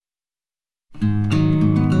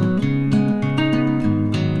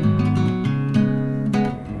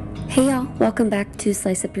Welcome back to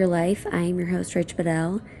Slice Up Your Life. I am your host, Rach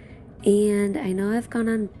Bedell, and I know I've gone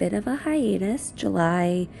on a bit of a hiatus.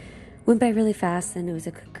 July went by really fast, and it was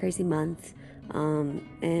a crazy month.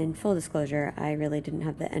 And full disclosure, I really didn't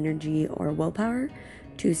have the energy or willpower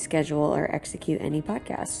to schedule or execute any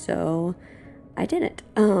podcasts, so I didn't.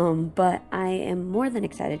 But I am more than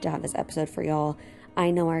excited to have this episode for y'all. I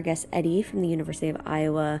know our guest, Eddie, from the University of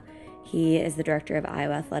Iowa. He is the director of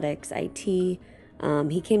Iowa Athletics IT.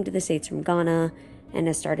 He came to the States from Ghana and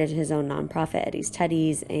has started his own nonprofit, Eddie's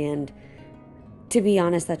Teddies, and to be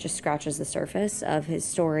honest, that just scratches the surface of his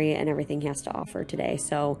story and everything he has to offer today.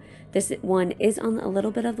 So this one is on a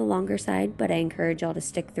little bit of the longer side, but I encourage y'all to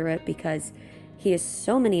stick through it because he has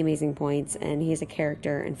so many amazing points and he's a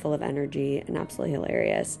character and full of energy and absolutely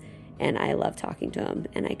hilarious. And I love talking to him,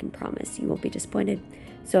 and I can promise you won't be disappointed.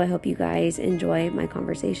 So I hope you guys enjoy my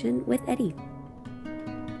conversation with Eddie.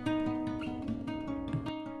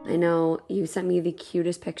 I know you sent me the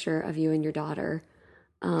cutest picture of you and your daughter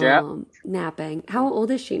napping. How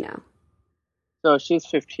old is she now? So she's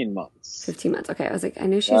 15 months. 15 months. Okay. I was like, I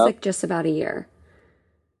knew she was like just about a year.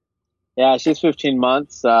 Yeah, she's 15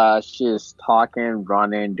 months. She's talking,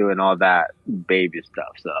 running, doing all that baby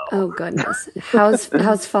stuff. So. Oh goodness.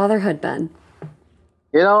 How's fatherhood been?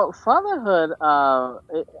 Fatherhood.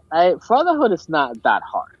 Fatherhood is not that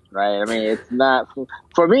hard, right? I mean, it's not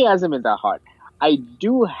for me. It hasn't been that hard. I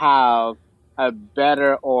do have a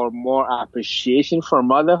better or more appreciation for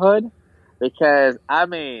motherhood because I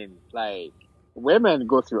mean, like, women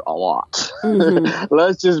go through a lot. Mm-hmm.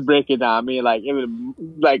 Let's just break it down. I mean,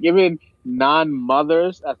 even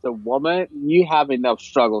non-mothers as a woman, you have enough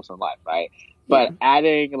struggles in life, right? Yeah. But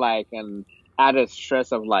adding an added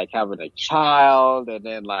stress of like having a child and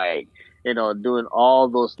then doing all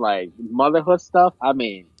those like motherhood stuff. I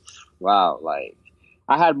mean, wow, like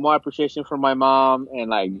I had more appreciation for my mom and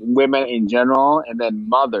like women in general, and then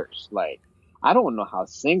mothers. Like, I don't know how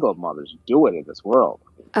single mothers do it in this world.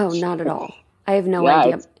 Oh, not at all. I have no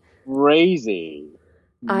idea. It's crazy.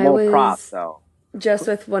 I was just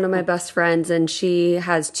with one of my best friends, and she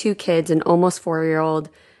has 2 kids, an almost 4-year-old,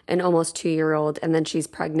 an almost 2-year-old, and then she's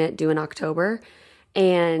pregnant due in October.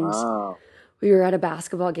 And we were at a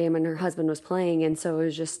basketball game, and her husband was playing, and so it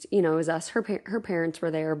was just, it was us. Her parents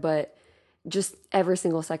were there, but just every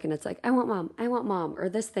single second it's like, I want mom, or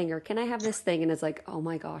this thing, or can I have this thing? And it's like, oh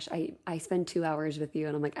my gosh, I spend 2 hours with you,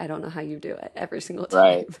 and I'm like, I don't know how you do it every single time.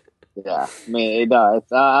 Right. Yeah, I mean, it does.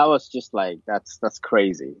 I was just like, that's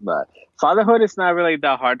crazy. But fatherhood is not really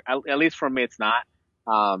that hard. At least for me, it's not.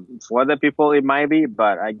 For other people, it might be.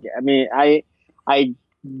 But I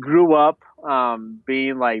grew up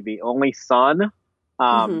being like the only son.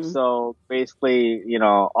 So basically,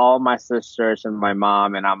 all my sisters and my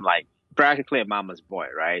mom, and I'm like practically a mama's boy,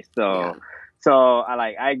 right? So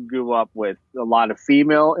I grew up with a lot of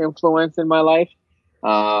female influence in my life.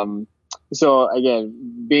 So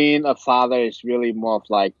again, being a father is really more of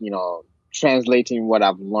like, translating what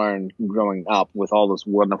I've learned growing up with all those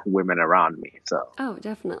wonderful women around me. So. Oh,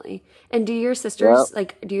 definitely. And do your sisters,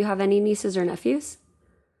 do you have any nieces or nephews?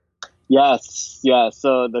 Yes. Yeah.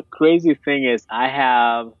 So the crazy thing is I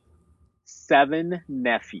have 7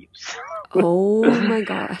 nephews. Oh my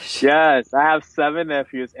gosh. Yes, I have 7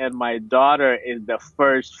 nephews, and my daughter is the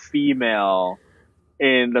first female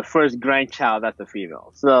in the first grandchild that's a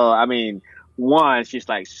female. So, I mean, 1, she's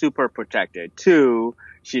like super protected. 2,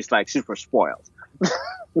 she's like super spoiled.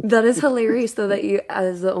 That is hilarious, though, that you,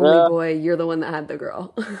 as the only boy, you're the one that had the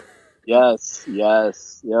girl. Yes.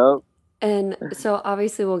 Yep. And so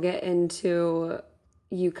obviously we'll get into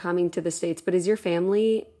you coming to the States, but is your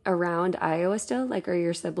family around Iowa still? Like, are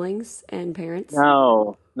your siblings and parents?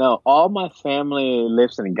 No. All my family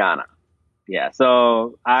lives in Ghana. Yeah,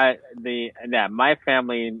 so my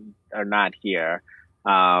family are not here.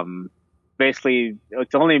 Basically,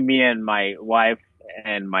 it's only me and my wife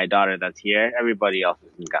and my daughter that's here. Everybody else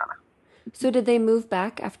is in Ghana. So did they move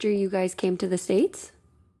back after you guys came to the States?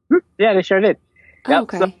 Yeah, they sure did. Oh, Yep.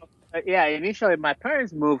 okay. So, initially my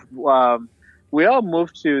parents moved. We all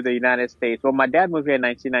moved to the United States. Well, my dad moved here in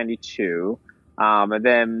 1992. And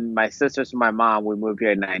then my sisters and my mom, we moved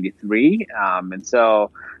here in 93. And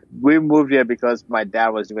so we moved here because my dad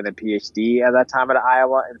was doing a PhD at that time at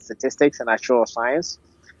Iowa in statistics and actuarial science.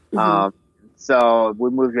 Mm-hmm. So we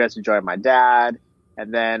moved here to join my dad.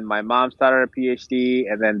 And then my mom started a PhD.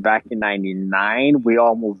 And then back in 99, we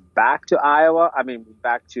all moved back to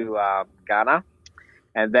Ghana.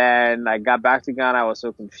 And then I got back to Ghana. I was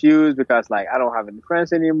so confused because, like, I don't have any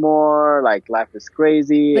friends anymore. Like, life is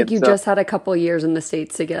crazy. Like, you just had a couple years in the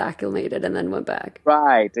States to get acclimated and then went back.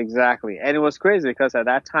 Right, exactly. And it was crazy because at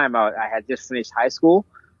that time I had just finished high school.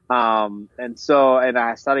 And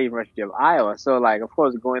I studied University of Iowa. So like, of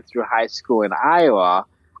course, going through high school in Iowa,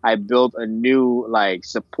 I built a new like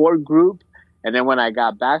support group. And then when I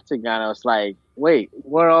got back to Ghana, I was like, wait,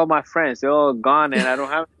 where are all my friends? They're all gone and I don't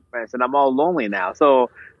have any friends and I'm all lonely now. So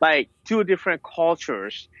like two different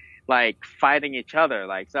cultures, like fighting each other.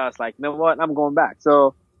 Like, so I was like, you know what? I'm going back.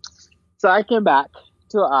 So I came back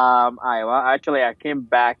to, Iowa. Actually, I came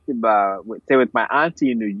back, with my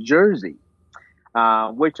auntie in New Jersey,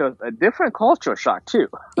 which was a different culture shock too.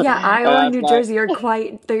 Yeah, And Iowa I and was New like, Jersey are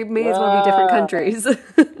quite, they may as well be different yeah, countries.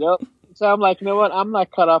 yep. So I'm like, you know what? I'm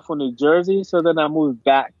not cut off from New Jersey. So then I moved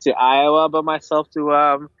back to Iowa by myself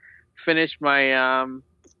to finish my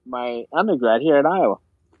undergrad here in Iowa,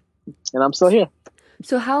 and I'm still here.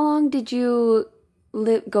 So how long did you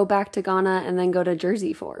go back to Ghana and then go to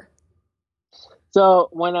Jersey for? So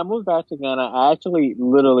when I moved back to Ghana, I actually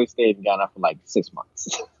literally stayed in Ghana for like 6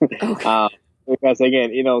 months. Okay. um, because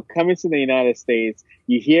again, coming to the United States,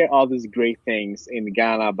 you hear all these great things in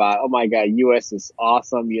Ghana about, oh my God, US is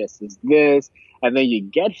awesome, US is this. And then you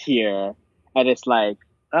get here and it's like,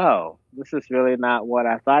 oh, this is really not what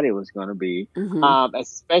I thought it was going to be. Mm-hmm.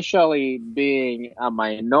 Especially being a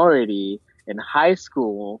minority in high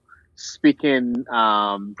school speaking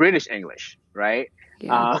British English, right?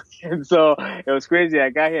 Yeah. And so it was crazy. I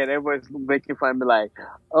got here and everyone's making fun of me like,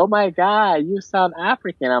 oh my God, you sound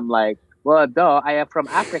African. I'm like, well, duh, I am from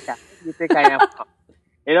Africa. Where do you think I am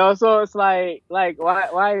from? So it's like,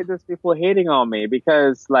 why are these people hating on me?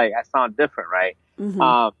 Because like, I sound different, right?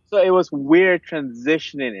 Mm-hmm. So it was weird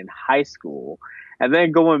transitioning in high school and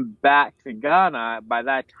then going back to Ghana. By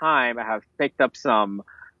that time, I have picked up some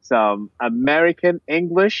American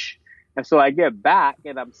English. And so I get back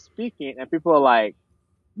and I'm speaking and people are like,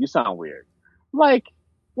 you sound weird. I'm like,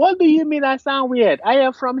 what do you mean I sound weird? I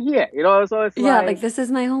am from here, so it's Yeah, like like, this is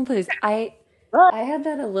my home place. I what? I had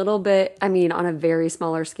that a little bit, I mean, on a very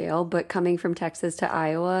smaller scale, but coming from Texas to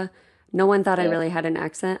Iowa, no one thought I Yeah. really had an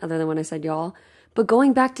accent other than when I said y'all. But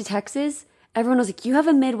going back to Texas, everyone was like, "You have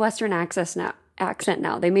a Midwestern accent now." Accent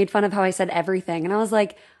now. They made fun of how I said everything, and I was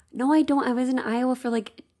like, "No, I don't. I was in Iowa for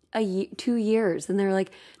like 2 years." And they're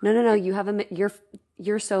like, "No, no, no. You have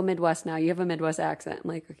you're so Midwest now. You have a Midwest accent." I'm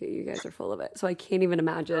like, "Okay, you guys are full of it." So I can't even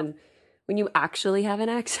imagine when you actually have an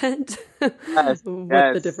accent Yes, what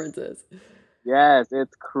the yes, difference is. yes,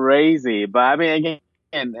 it's crazy. But I mean,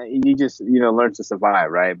 again, you just, learn to survive,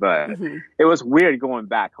 right? But Hmm. it was weird going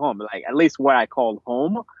back home, like at least where I called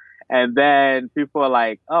home. And then people are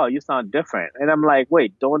like, oh, you sound different. And I'm like,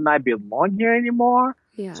 wait, don't I belong here anymore?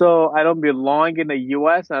 Yeah. So I don't belong in the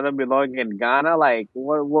US. I don't belong in Ghana. Like,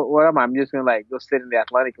 what am I? I'm just going to like go sit in the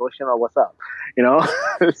Atlantic Ocean or what's up? You know?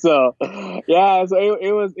 So yeah, so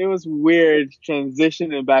it was weird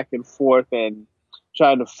transitioning back and forth and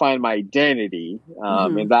trying to find my identity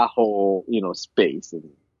Hmm. in that whole space.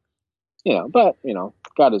 And but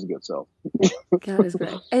God is good. So God is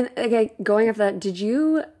great. And okay, going off that,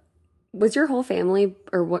 was your whole family,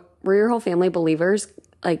 or what, were your whole family believers?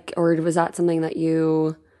 Like, or was that something that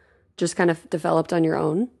you just kind of developed on your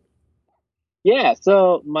own? yeah,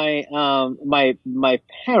 so my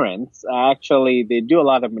parents actually, they do a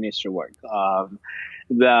lot of ministry work.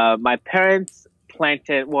 The My parents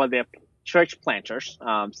planted, well, they're church planters.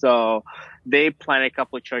 So they planted a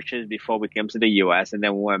couple of churches before we came to the U.S. and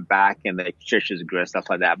then we went back and the churches grew and stuff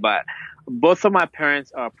like that. But both of my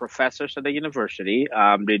parents are professors at the university.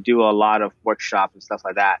 They do a lot of workshops and stuff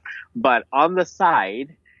like that. But on the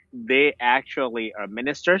side, they actually are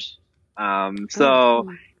ministers. Oh, So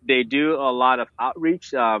cool. they do a lot of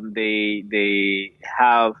outreach. They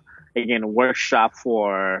have, again, workshop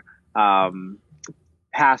for um,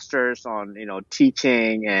 pastors on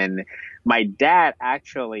teaching. And my dad,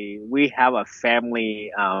 actually, we have a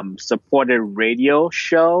family supported radio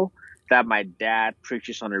show that my dad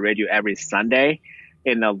preaches on the radio every Sunday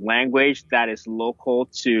in a language that is local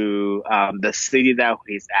to the city that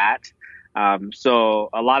he's at. So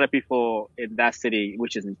a lot of people in that city,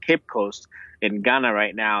 which is in Cape Coast in Ghana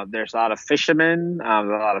right now, there's a lot of fishermen, a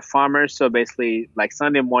lot of farmers. So basically, like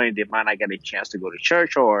Sunday morning, they might not get a chance to go to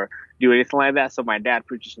church or do anything like that. So my dad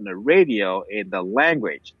preaches on the radio in the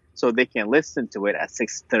language, so they can listen to it at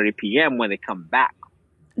 6:30 p.m. when they come back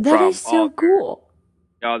That is from so cool.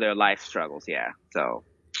 all their life struggles. Yeah. So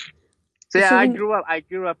yeah, So I when grew up. I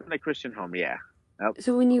grew up in a Christian home. Yeah. Yep.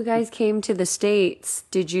 so when you guys came to the States,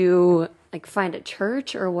 did you like find a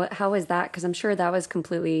church, or what? How was that? Because I'm sure that was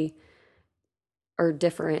completely or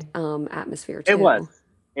different atmosphere It was. too.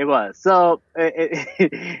 It was. So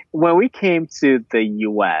when we came to the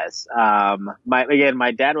U.S.,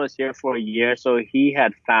 my dad was here for a year, so he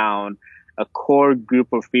had found a core group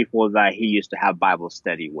of people that he used to have Bible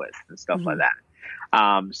study with and stuff like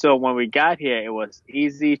Mm-hmm. that. So when we got here, it was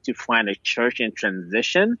easy to find a church in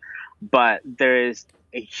transition, but there is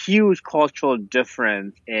a huge cultural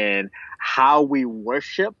difference in how we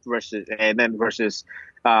worship versus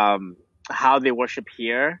how they worship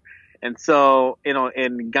here. And so,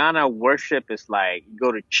 in Ghana, worship is like you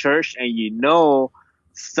go to church and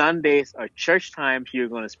Sundays are church times. You're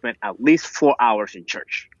going to spend at least 4 hours in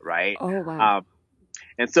church, right? Oh, wow.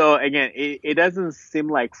 And so again, it doesn't seem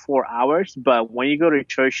like 4 hours, but when you go to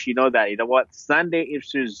church, you know that, Sunday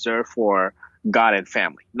is reserved for God and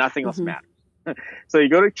family. Nothing else Mm-hmm. matters. So you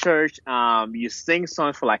go to church, you sing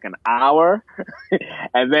songs for like an hour,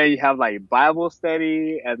 and then you have like Bible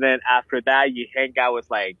study, and then after that you hang out with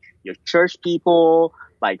like your church people,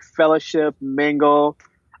 like fellowship, mingle.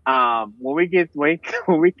 When we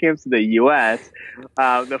came to the U.S.,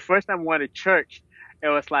 the first time we went to church, it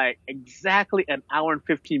was like exactly an hour and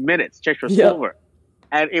 15 minutes. Church was Yep. over,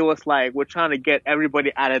 and it was like we're trying to get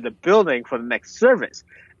everybody out of the building for the next service,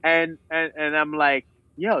 and I'm like,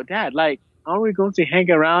 yo, Dad, like, aren't we going to hang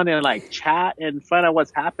around and like chat and find out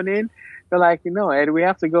what's happening? They're like, no, Ed, we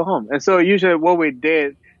have to go home. And so usually what we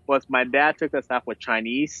did was my dad took us out for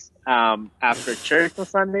Chinese after church on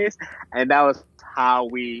Sundays, and that was how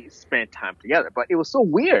we spent time together. But it was so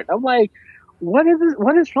weird. I'm like, what is this?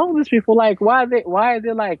 What is wrong with these people? Like, why are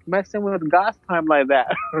they like messing with God's time like that?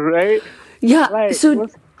 Right? Yeah. Like, it So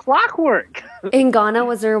was clockwork. in Ghana,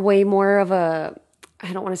 was there way more of a,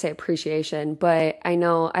 I don't want to say appreciation, but I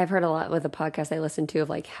know I've heard a lot with the podcast I listen to of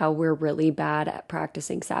like how we're really bad at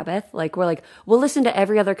practicing Sabbath. Like we're like, we'll listen to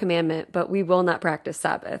every other commandment, but we will not practice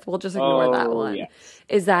Sabbath. We'll just ignore that Oh, one. yes.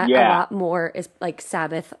 Is that a Yeah. lot more, is like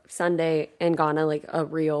Sabbath Sunday in Ghana like a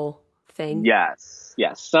real thing? Yes.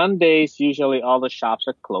 Yes. Sundays, usually all the shops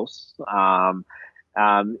are closed.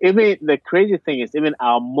 Even the crazy thing is, even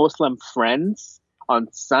our Muslim friends on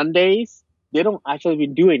Sundays, they don't actually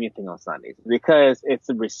even do anything on Sundays because it's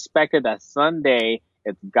respected that Sunday,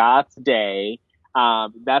 it's God's day.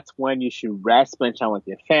 That's when you should rest, spend time with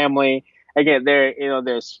your family. Again,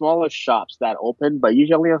 there's smaller shops that open, but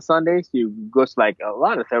usually on Sundays, you go to like a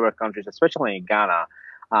lot of third world countries, especially in Ghana.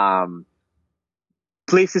 Um,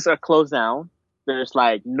 Places are closed down. There's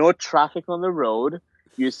like no traffic on the road.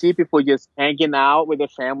 You see people just hanging out with their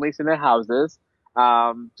families in their houses,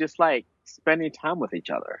 just like spending time with each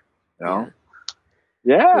other. You Yeah. know?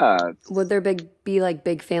 Yeah. Would there be like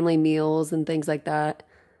big family meals and things like that?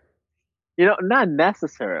 Not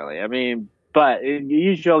necessarily. I mean, but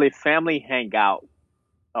usually family hang out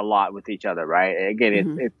a lot with each other, right? Again, it's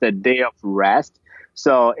Hmm. it's a day of rest.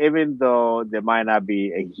 So even though there might not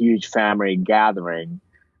be a huge family gathering,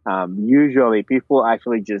 usually people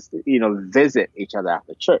actually just visit each other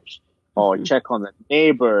after church or Hmm. check on the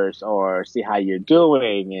neighbors or see how you're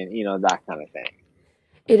doing and that kind of thing.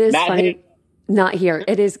 It is Not here. funny. Not here.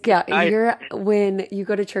 It is, yeah, Not, here when you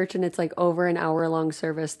go to church and it's like over an hour long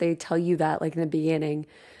service, they tell you that like in the beginning.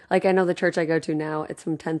 Like I know the church I go to now, it's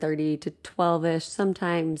from 10:30 to 12ish,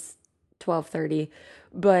 sometimes 12:30.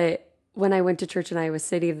 But when I went to church in Iowa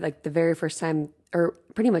City, like the very first time, or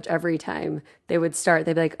pretty much every time they'd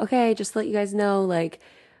be like, okay, just to let you guys know, like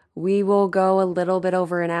we will go a little bit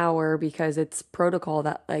over an hour because it's protocol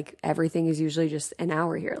that like everything is usually just an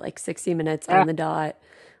hour here, like 60 minutes on the dot.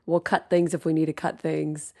 We'll cut things if we need to cut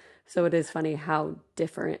things. So it is funny how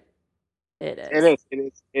different it It is.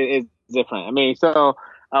 is. It is different. I mean, so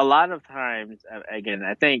a lot of times, again,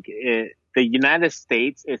 I think the United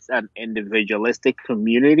States is an individualistic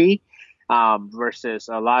community, versus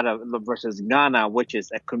Ghana, which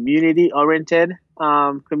is a community oriented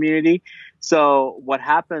community. So what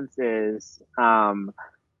happens is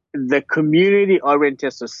the community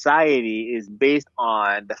oriented society is based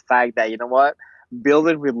on the fact that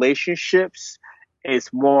building relationships is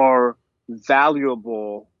more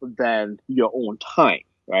valuable than your own time,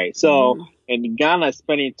 right? So Mm-hmm. in Ghana,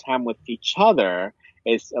 spending time with each other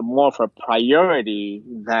is more of a priority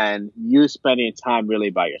than you spending time really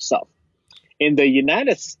by yourself. In the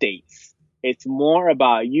United States, it's more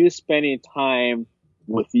about you spending time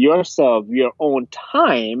with yourself, your own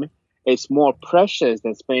time is more precious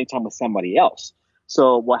than spending time with somebody else.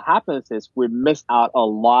 So what happens is we miss out a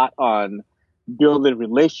lot on building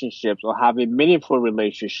relationships or having meaningful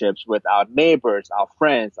relationships with our neighbors, our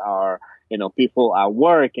friends, our people at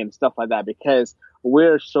work and stuff like that because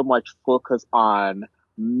we're so much focused on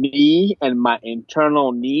me and my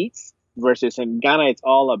internal needs versus in Ghana it's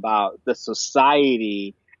all about the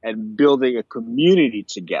society and building a community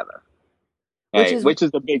together, Which right? is, Which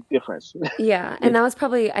is the big difference. yeah. And that was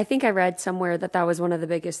probably, I think I read somewhere that that was one of the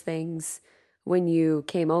biggest things when you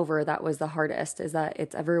came over that was the hardest, is that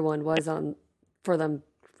it's everyone was on for them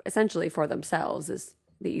essentially for themselves is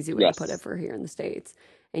the easy way to put it Yes. for here in the States.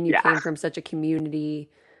 And you Yeah. came from such a community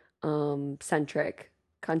centric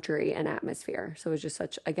country and atmosphere. So it was just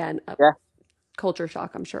such, again, a Yeah. culture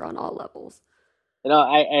shock, I'm sure, on all levels.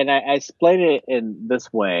 I explain it in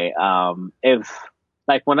this way. If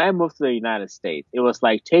like when I moved to the United States, it was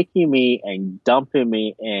like taking me and dumping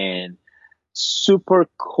me in super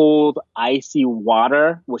cold, icy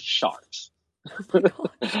water with sharks. Oh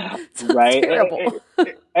my gosh. Sounds Right? terrible.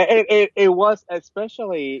 It was,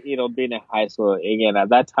 especially, being in high school. Again, at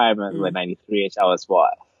that time, when Mm, 93 ish, I was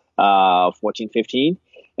what, 14, 15.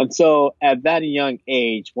 And so at that young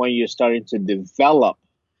age, when you're starting to develop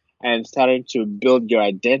and starting to build your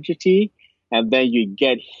identity, and then you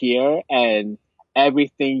get here and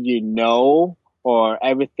everything you know or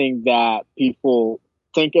everything that people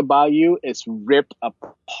think about you is ripped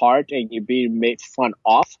apart and you're being made fun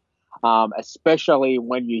of. Especially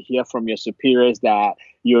when you hear from your superiors that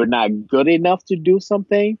you're not good enough to do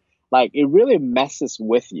something, like it really messes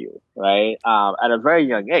with you, right? At a very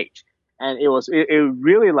young age. And it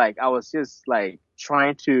really, like, I was just like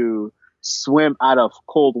trying to swim out of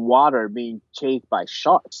cold water being chased by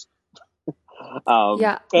sharks.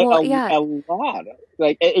 yeah. Well, yeah. A lot.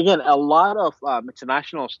 Like, again, a lot of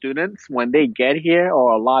international students, when they get here,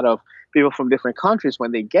 or a lot of people from different countries,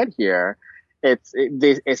 when they get here,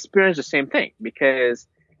 they experience the same thing because,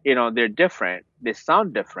 they're different, they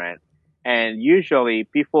sound different, and usually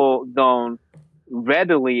people don't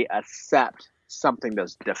readily accept something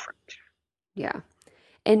that's different. Yeah.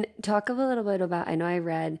 And talk a little bit about, I know I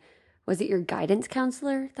read, was it your guidance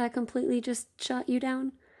counselor that completely just shut you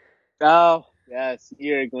down? Oh, yes,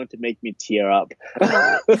 you're going to make me tear up.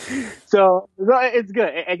 Oh. So it's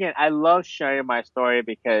good. Again, I love sharing my story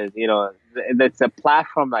because, that's a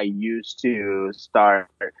platform I use to start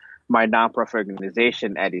my nonprofit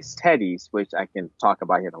organization, Eddie's Teddies, which I can talk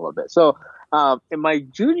about here in a little bit. So, in my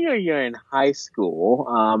junior year in high school,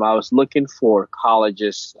 I was looking for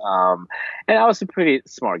colleges, and I was a pretty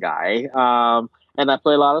smart guy. And I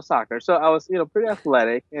played a lot of soccer. So I was, pretty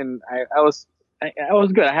athletic, and I was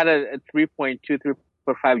good. I had a 3.2,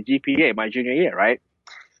 3.5 GPA my junior year, right?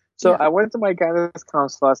 So Yeah. I went to my guidance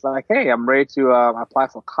counselor. I was like, "Hey, I'm ready to apply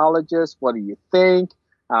for colleges. What do you think?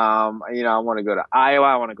 I want to go to Iowa.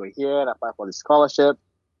 I want to go here and apply for the scholarship."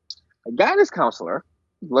 A guidance counselor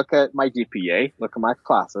look at my GPA, look at my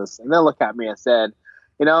classes, and then look at me and said,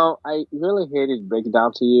 "I really hate to break it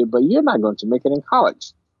down to you, but you're not going to make it in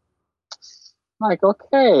college." Like,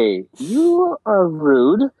 okay, you are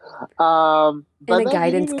rude. And But a then he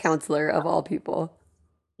guidance didn't. counselor of all people.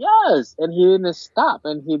 Yes, and he didn't stop.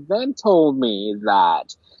 And he then told me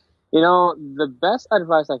that, the best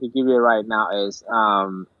advice I could give you right now is,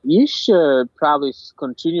 you should probably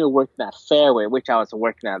continue working at Fairway, which I was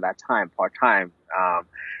working at that time, part time.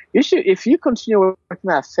 If you continue working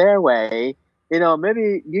at Fairway,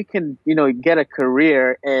 maybe you can, get a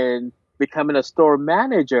career in becoming a store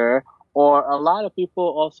manager. Or a lot of people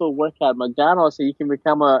also work at McDonald's, so you can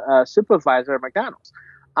become a supervisor at McDonald's.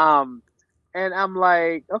 Um, and I'm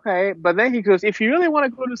like, okay. But then he goes, if you really want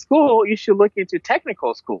to go to school, you should look into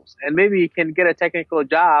technical schools and maybe you can get a technical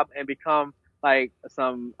job and become like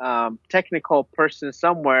some technical person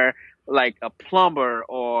somewhere, like a plumber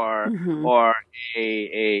Hmm. or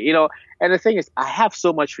and the thing is, I have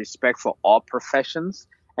so much respect for all professions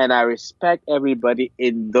and I respect everybody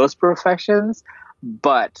in those professions.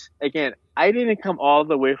 But again, I didn't come all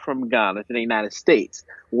the way from Ghana to the United States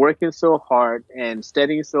working so hard and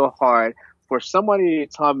studying so hard for somebody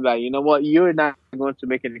to tell me that, you know what, you're not going to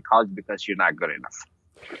make it in college because you're not good enough.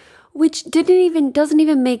 Which doesn't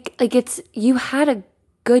even make, like, it's, you had a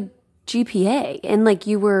good GPA and like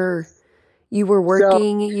you were So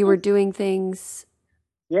working, you were doing things.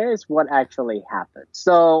 here's what actually happened.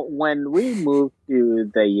 So when we moved to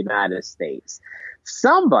the United States,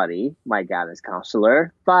 somebody, my guidance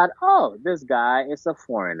counselor, thought, oh, this guy is a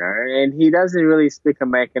foreigner and he doesn't really speak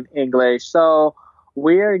American English. So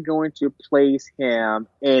we're going to place him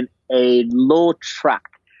in a low track.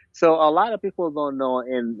 So a lot of people don't know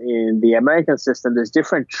in the American system, there's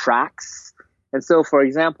different tracks. And so, for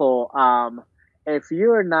example, if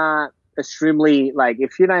you're not extremely, like,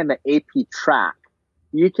 if you're not in the AP track,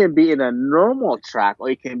 you can be in a normal track or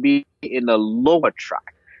you can be in a lower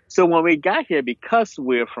track. So when we got here, because I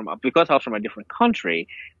was from a different country,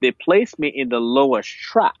 they placed me in the lowest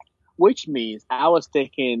track, which means I was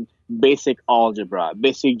taking basic algebra,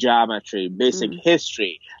 basic geometry, basic Mm.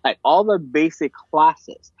 history, like all the basic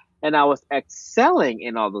classes. And I was excelling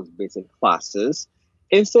in all those basic classes.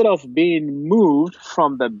 instead of being moved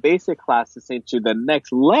from the basic classes into the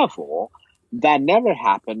next level, that never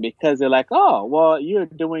happened because they're like, oh, well, you're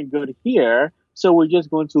doing good here, so we're just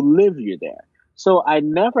going to leave you there. So I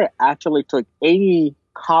never actually took any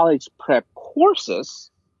college prep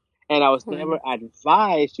courses, and I was never Right.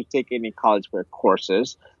 advised to take any college prep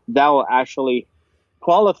courses that will actually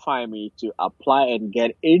qualify me to apply and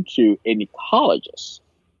get into any colleges,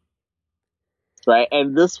 right?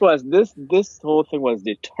 And this whole thing was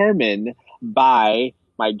determined by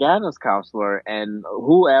my guidance counselor and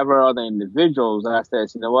whoever other individuals that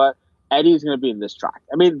says, you know what, Eddie's going to be in this track.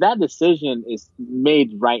 I mean, that decision is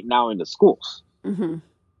made right now in the schools, Mm-hmm.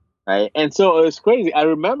 right? And so it was crazy. I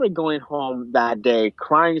remember going home that day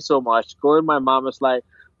crying so much. Going, my mom was like,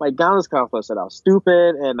 my guidance counselor said I was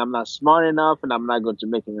stupid and I'm not smart enough and I'm not going to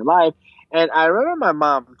make it in life. And I remember my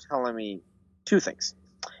mom telling me two things.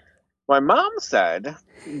 My mom said,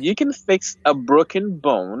 you can fix a broken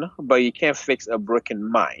bone, but you can't fix a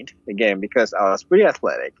broken mind. Again, because I was pretty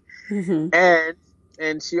athletic. Mm-hmm.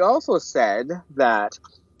 And she also said that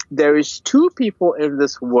there is two people in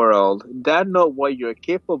this world that know what you're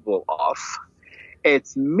capable of.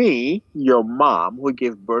 It's me, your mom, who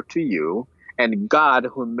gave birth to you, and God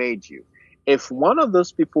who made you. If one of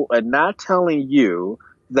those people are not telling you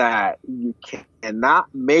that you cannot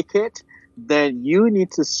make it, then you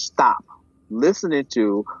need to stop listening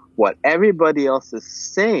to what everybody else is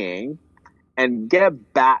saying and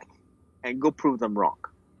get back and go prove them wrong.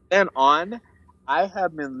 Then on, I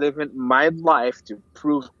have been living my life to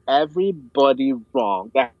prove everybody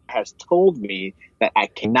wrong that has told me that I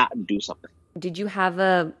cannot do something. Did you have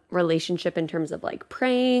a relationship in terms of like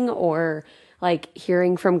praying or like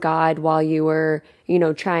hearing from God while you were,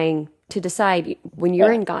 trying to decide when you're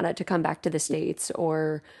Yeah. in Ghana to come back to the States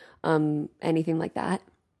or anything like that?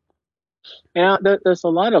 There's a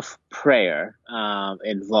lot of prayer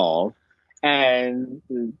involved, and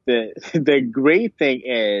the the great thing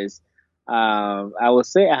is, I would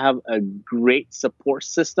say I have a great support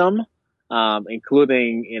system,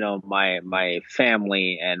 including my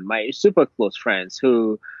family and my super close friends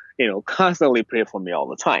who constantly pray for me all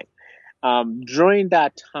the time. During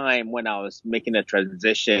that time when I was making a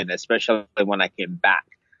transition, especially when I came back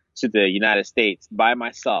to the United States by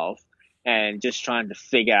myself and just trying to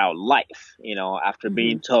figure out life, after Mm-hmm.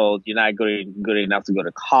 being told you're not good enough to go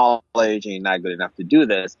to college and you're not good enough to do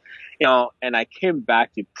this, and I came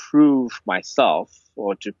back to prove myself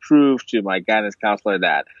or to prove to my guidance counselor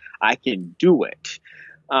that I can do it.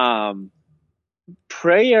 Um,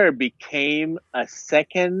 Prayer became a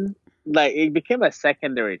second, like it became a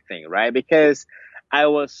secondary thing, right? Because I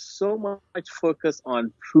was so much focused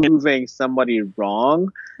on proving somebody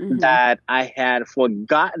wrong Mm-hmm. that I had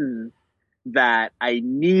forgotten that I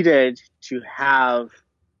needed to have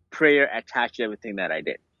prayer attached to everything that I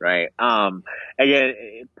did, right? Again,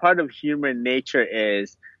 part of human nature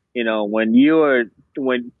is,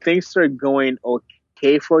 when things are going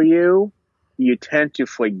okay for you, you tend to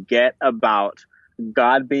forget about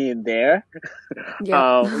God being there,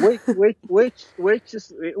 Yep. which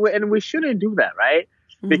is, and we shouldn't do that, right?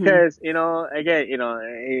 Mm-hmm. Because again,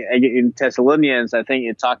 in Thessalonians, I think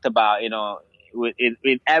it talked about with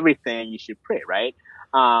everything you should pray, right?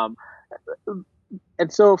 Um,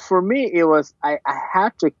 and so for me, it was I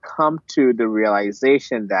had to come to the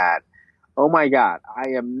realization that, oh my God, I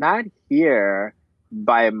am not here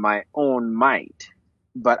by my own might,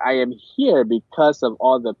 but I am here because of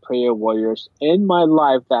all the prayer warriors in my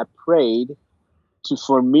life that prayed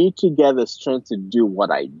for me to get the strength to do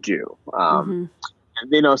what I do. Mm-hmm.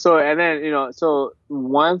 So and then so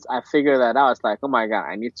once I figured that out, it's like, oh my God,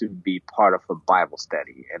 I need to be part of a Bible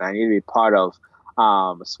study, and I need to be part of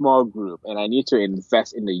a small group, and I need to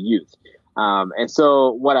invest in the youth. And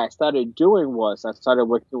so what I started doing was I started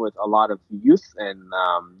working with a lot of youth and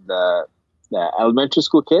the elementary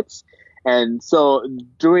school kids. And so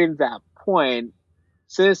during that point,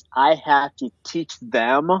 since I had to teach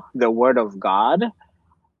them the Word of God,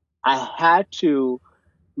 I had to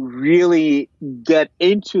really get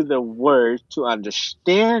into the word to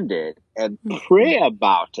understand it and Mm-hmm. pray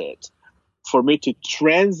about it for me to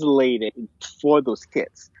translate it for those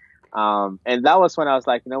kids. And that was when I was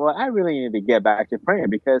like, you know what, I really need to get back to praying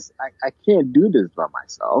because I can't do this by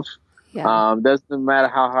myself. Yeah. Doesn't matter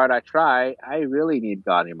how hard I try, I really need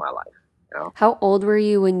God in my life. How old were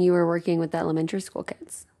you when you were working with the elementary school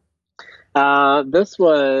kids? I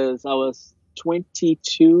was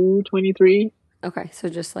 22, 23. Okay, so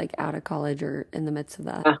just like out of college or in the midst of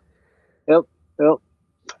that. Yep, yep.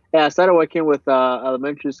 Yeah, I started working with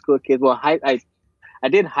elementary school kids. Well, I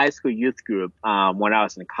did high school youth group when I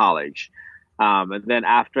was in college. And then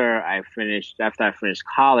after I finished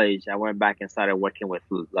college, I went back and started working with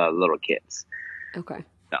little kids. Okay.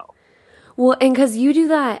 So Well, and because you do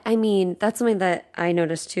that, I mean, that's something that I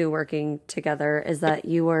noticed too working together is that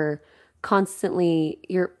you are constantly,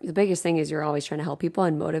 the biggest thing is you're always trying to help people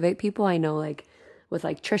and motivate people. I know, like, with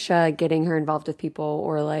like Trisha, getting her involved with people,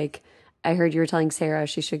 or like, I heard you were telling Sarah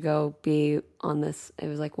she should go be on this, it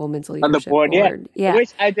was like Women's on the Leadership board, yeah, Board. Yeah.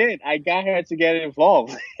 which I did. I got her to get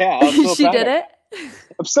involved. Yeah, I was so She proud did of it? her.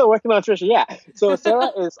 I'm still working on Trisha. Yeah. So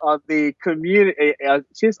Sarah is on the community.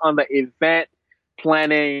 She's on the event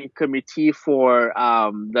planning committee for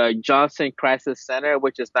the Johnson Crisis Center,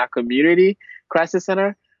 which is not community crisis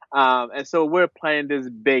center. And so we're planning this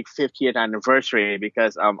big 50th anniversary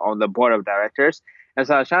because I'm on the board of directors. And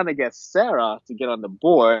so I was trying to get Sarah to get on the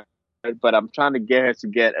board, but I'm trying to get her to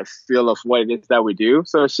get a feel of what it is that we do.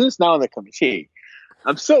 So she's now on the committee.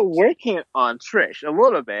 I'm still working on Trish a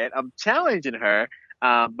little bit. I'm challenging her,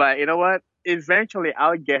 but you know what? Eventually,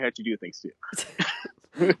 I'll get her to do things too.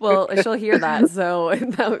 Well, she'll hear that. So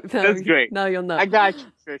That's great. now you'll know. I got you,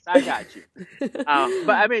 Trish. I got you. But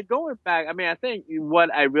I mean, going back, I mean, I think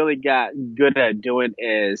what I really got good at doing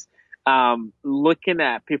is looking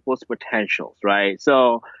at people's potentials, right?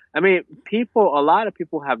 So, I mean, a lot of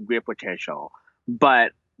people have great potential,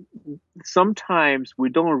 but sometimes we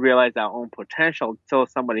don't realize our own potential until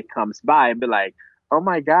somebody comes by and be like, "Oh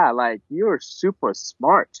my God, like you're super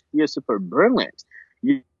smart. You're super brilliant.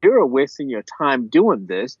 You're wasting your time doing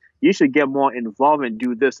this. You should get more involved and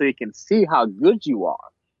do this so you can see how good you are."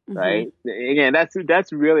 Hmm. Right? Again,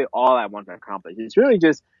 that's really all I want to accomplish. It's really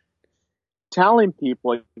just telling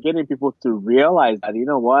people, getting people to realize that, you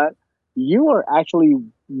know what, you are actually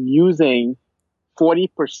using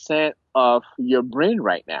 40% of your brain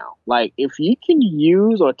right now. Like if you can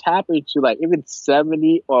use or tap into like even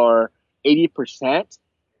 70 or 80%,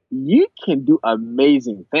 you can do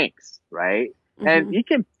amazing things, right? And Hmm. you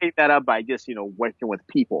can pick that up by just, working with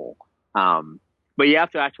people. But you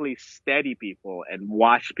have to actually study people and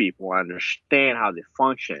watch people, understand how they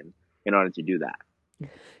function in order to do that.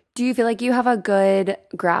 Do you feel like you have a good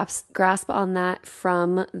grasp on that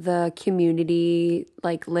from the community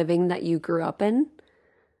like living that you grew up in?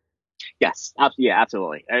 Yes, yeah,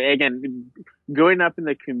 absolutely. Again, growing up in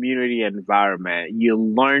the community environment, you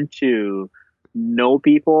learn to know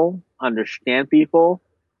people, understand people,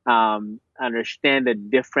 understand the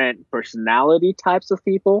different personality types of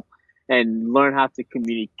people, and learn how to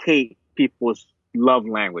communicate people's love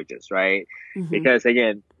languages, right? Hmm. Because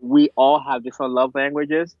again, we all have different love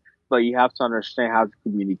languages, but you have to understand how to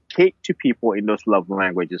communicate to people in those love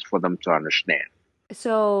languages for them to understand.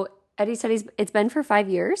 So Eddie said it's been for 5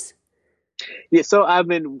 years. Yeah, so I've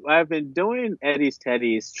been doing Eddie's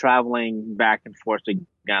Teddy's traveling back and forth to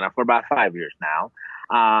Ghana for about 5 years now.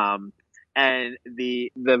 And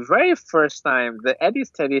the very first time the Eddie's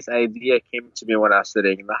Teddy's idea came to me when I was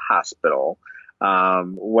sitting in the hospital,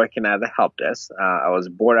 working at the help desk. I was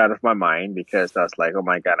bored out of my mind because I was like, oh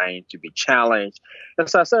my God, I need to be challenged. And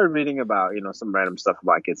so I started reading about, some random stuff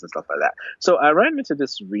about kids and stuff like that. So I ran into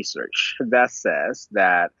this research that says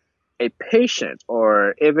that a patient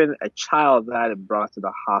or even a child that is brought to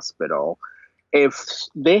the hospital, if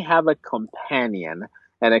they have a companion,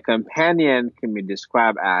 and a companion can be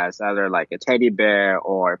described as either like a teddy bear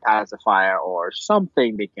or a pacifier or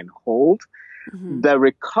something they can hold, Hmm. the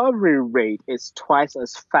recovery rate is twice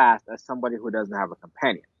as fast as somebody who doesn't have a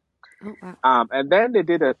companion. Oh wow. And then they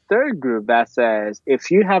did a third group that says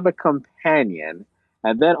if you have a companion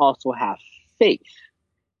and then also have faith,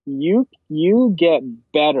 you get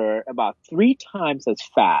better about 3 times as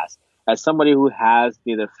fast as somebody who has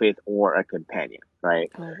neither faith or a companion,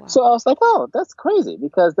 right? Oh wow. So I was like, oh, that's crazy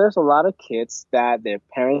because there's a lot of kids that their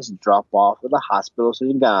parents drop off at the hospitals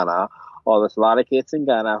in Ghana, or there's a lot of kids in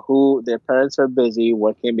Ghana who their parents are busy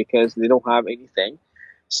working because they don't have anything.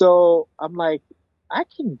 So I'm like, I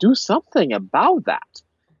can do something about that.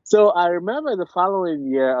 So I remember the following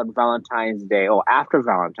year on Valentine's Day or after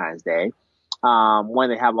Valentine's Day, when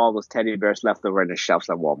they have all those teddy bears left over in the shelves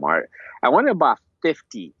at Walmart. I went and bought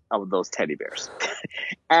 50 of those teddy bears.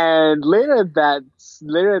 And later that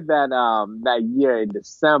year in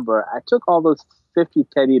December, I took all those 50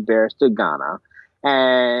 teddy bears to Ghana.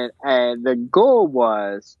 And the goal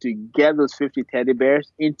was to get those 50 teddy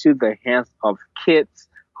bears into the hands of kids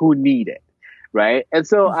who need it, right? And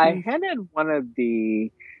so I Hmm. handed one of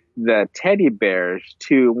the teddy bears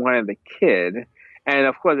to one of the kid, and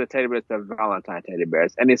of course, the teddy bears are Valentine teddy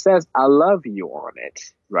bears. And it says, I love you on it,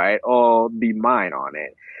 right? Or be mine on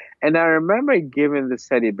it. And I remember giving this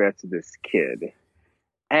teddy bear to this kid.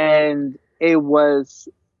 And it was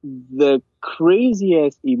the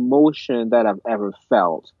craziest emotion that I've ever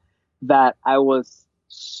felt. That I was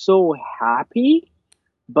so happy,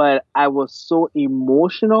 but I was so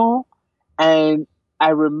emotional. And I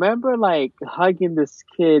remember like hugging this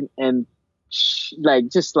kid and like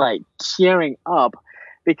just like tearing up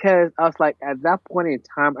because I was like, at that point in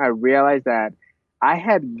time, I realized that I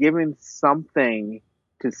had given something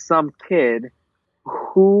to some kid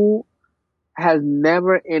who has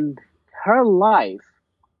never in her life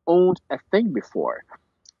owned a thing before.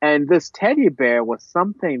 And this teddy bear was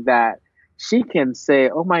something that she can say,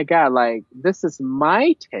 oh my God, like, this is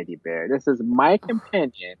my teddy bear. This is my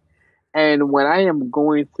companion. And when I am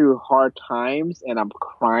going through hard times and I'm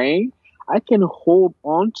crying, I can hold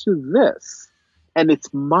on to this and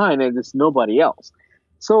it's mine and it's nobody else.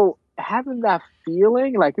 So having that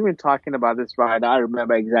feeling, like we've been talking about this right now, I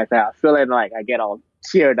remember exactly how I feel and like I get all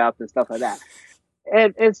teared up and stuff like that.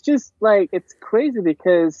 And it's just like, it's crazy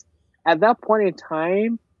because at that point in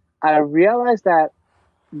time, I realized that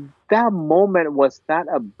that moment was not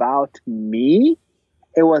about me.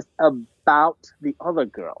 It was about the other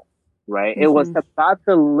girl, right? It was Mm-hmm. about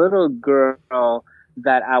the little girl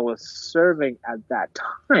that I was serving at that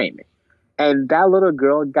time. And that little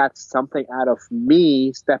girl got something out of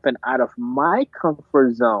me stepping out of my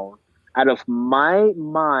comfort zone, out of my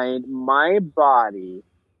mind, my body,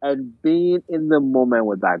 and being in the moment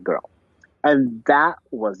with that girl. And that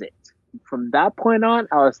was it. From that point on,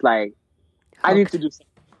 I was like, I need to Hooked. do something.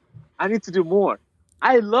 I need to do more.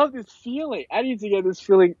 I love this feeling. I need to get this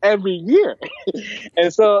feeling every year.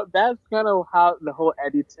 And so that's kind of how the whole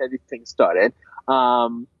Eddie Teddy thing started.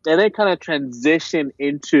 And then kind of transitioned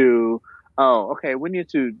into, oh, okay, we need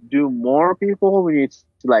to do more people. We need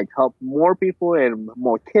to like help more people and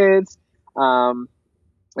more kids. Um,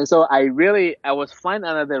 and so I was flying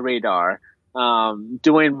under the radar,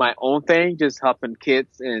 doing my own thing, just helping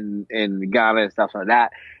kids in Ghana and stuff like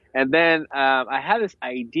that. And then I had this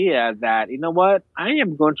idea that, you know what, I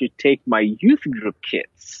am going to take my youth group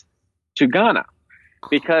kids to Ghana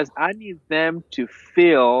because I need them to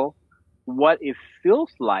feel what it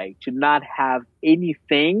feels like to not have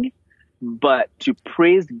anything but to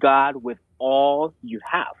praise God with all you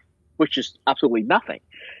have, which is absolutely nothing,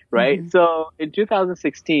 right? Mm-hmm. So in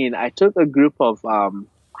 2016, I took a group of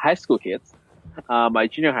high school kids, my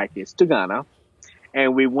junior high kids, to Ghana,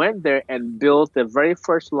 and we went there and built the very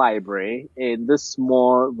first library in this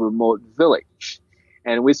small remote village.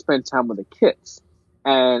 And we spent time with the kids.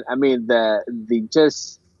 And I mean, the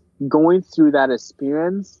just going through that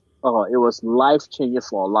experience, oh, it was life changing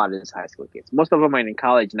for a lot of these high school kids. Most of them are in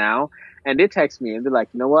college now, and they text me and they're like,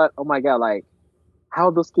 you know what? Oh my God, like, how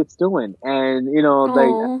are those kids doing? And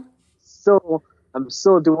like, Oh. so I'm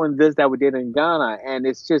still doing this that we did in Ghana, and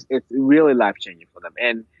it's really life changing for them.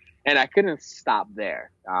 And I couldn't stop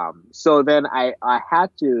there. So then I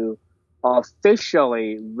had to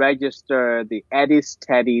officially register the Eddie's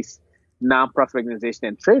Teddy's nonprofit organization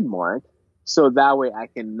and trademark, so that way I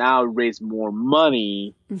can now raise more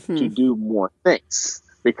money to Mm-hmm. do more things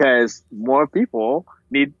because more people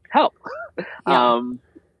need help. Yeah. Um,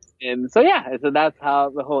 and so yeah, so that's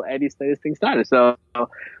how the whole Eddie Studies thing started. So,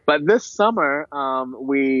 but this summer,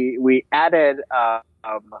 we added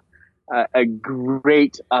a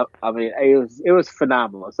great. I mean, it was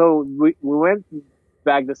phenomenal. So we went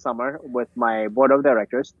back this summer with my board of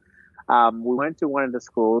directors. We went to one of the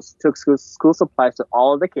schools, took school supplies to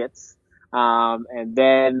all of the kids, and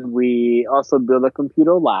then we also built a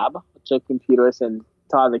computer lab, took computers and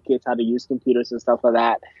taught the kids how to use computers and stuff like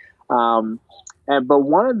that. Um, but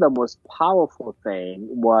one of the most powerful thing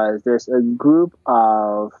was there's a group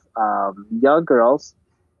of young girls,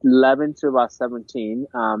 11 to about 17.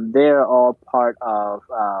 They're all part of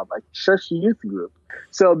a church youth group.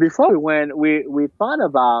 So before we went, we thought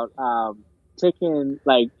about taking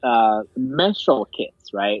like menstrual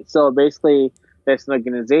kits, right? So basically, there's an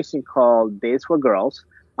organization called Days for Girls.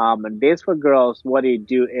 And Days for Girls, what they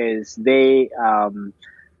do is they have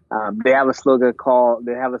a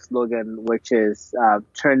slogan which is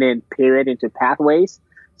turning period into pathways.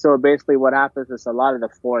 So basically, what happens is a lot of the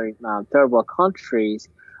foreign third world countries,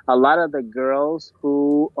 a lot of the girls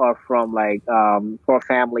who are from like poor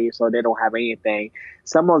families, so they don't have anything.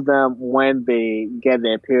 Some of them, when they get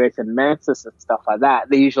their periods and menses and stuff like that,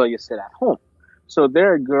 they usually just sit at home. So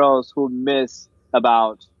there are girls who miss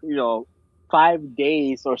about 5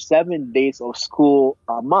 days or 7 days of school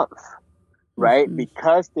a month, right? Mm-hmm.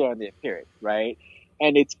 Because they're on their period, right?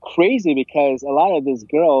 And it's crazy because a lot of these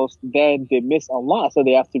girls then they miss a lot, so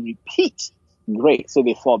they have to repeat grade, so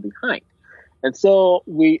they fall behind. And so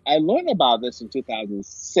I learned about this in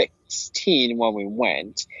 2016 when we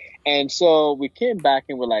went, And so we came back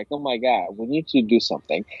and we're like, oh my God, we need to do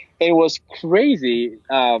something. It was crazy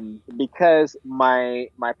because my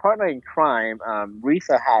partner in crime,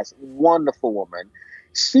 Risa has wonderful woman.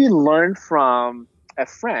 She learned from a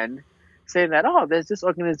friend saying that, oh, there's this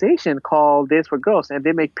organization called Days for Girls and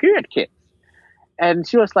they make period kits. And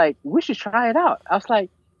she was like, we should try it out. I was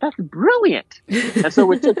like, that's brilliant. And so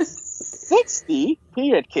we took 60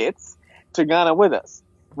 period kits to Ghana with us.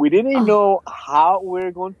 We didn't Oh, know how we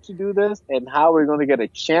are going to do this and how we are going to get a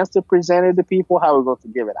chance to present it to people, how we're going to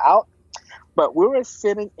give it out. But we were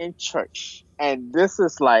sitting in church, and this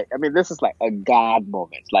is like a God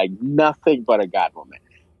moment, like nothing but a God moment.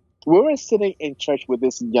 We were sitting in church with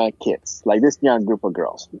these young kids, like this young group of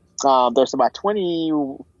girls. There's about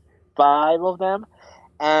 25 of them.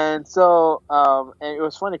 And so, and it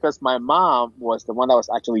was funny because my mom was the one that was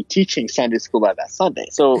actually teaching Sunday school at that Sunday.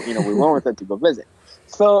 So, we went with her to go visit.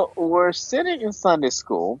 So we're sitting in Sunday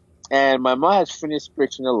school and my mom has finished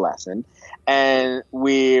preaching a lesson and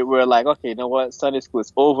we were like, okay, you know what? Sunday school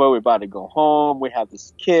is over. We're about to go home. We have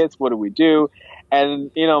these kids. What do we do?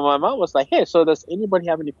 And, my mom was like, hey, so does anybody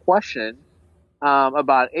have any question,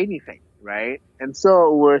 about anything? Right. And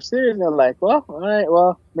so we're sitting there like, well, all right,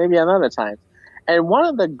 well, maybe another time. And one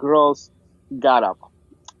of the girls got up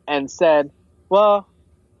and said, well,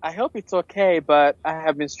 I hope it's okay, but I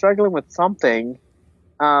have been struggling with something.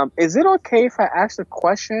 Is it okay if I ask a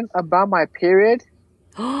question about my period?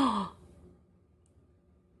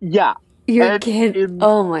 Yeah. your And kid.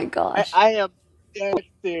 Oh my gosh. I am dead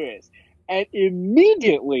serious. And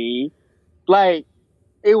immediately, like,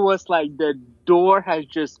 it was like the door has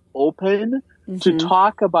just opened to Hmm.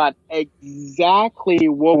 talk about exactly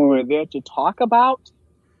what we were there to talk about.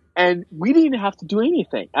 And we didn't have to do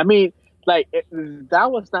anything. I mean, like,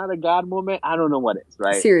 that was not a God moment. I don't know what is,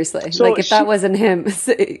 right? Seriously, So like if that wasn't him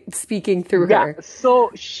speaking through yeah, her.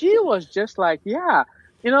 so she was just like, yeah,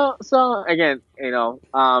 so again,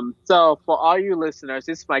 so for all you listeners,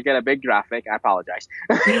 this might get a bit graphic. I apologize.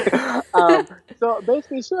 um, so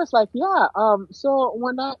basically, she was like, yeah, so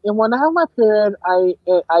when I have my period,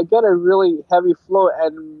 I get a really heavy flow,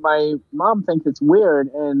 and my mom thinks it's weird,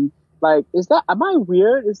 and like, am I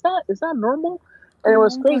weird? Is that normal? And it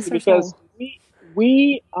was Oh, bless crazy her because soul.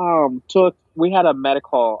 we had a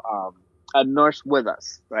medical a nurse with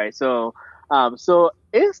us, right? So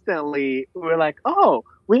instantly we're like, oh,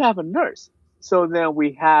 we have a nurse. So then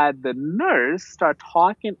we had the nurse start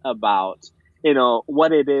talking about,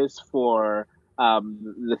 what it is for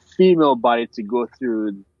the female body to go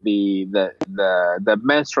through the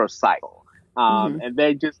menstrual cycle, Hmm. and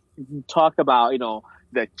they just talk about,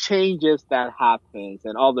 the changes that happens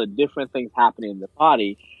and all the different things happening in the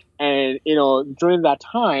body, and during that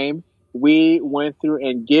time we went through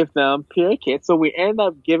and give them period kits. So we ended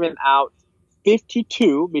up giving out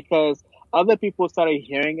 52 because other people started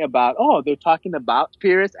hearing about, oh, they're talking about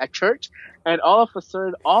periods at church. And all of a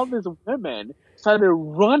sudden, all these women started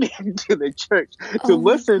running to the church to Oh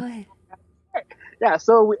my listen. God. Yeah,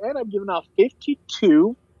 so we ended up giving out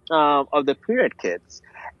 52 of the period kits.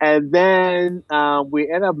 And then we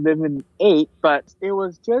ended up living 8, but it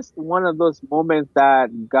was just one of those moments that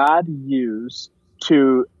God used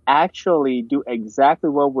to actually do exactly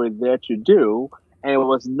what we're there to do. And it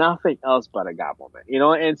was nothing else but a God moment,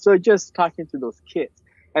 And so just talking to those kids.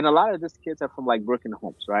 And a lot of these kids are from like broken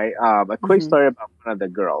homes, right? A quick Hmm. story about one of the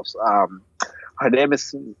girls. Her name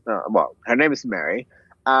is Mary.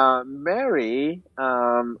 Mary,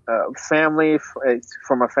 is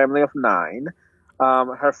from a family of 9.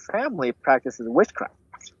 Her family practices witchcraft,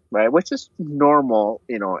 right? Which is normal,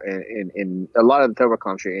 in a lot of the third world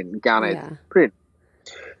country. In Ghana, it's Yeah. pretty.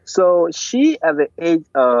 So she, at the age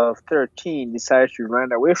of 13, decided to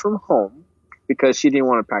run away from home because she didn't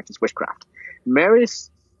want to practice witchcraft. Mary's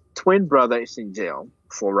twin brother is in jail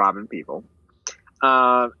for robbing people.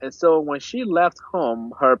 And so when she left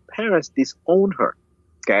home, her parents disowned her.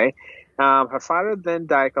 Okay. Her father then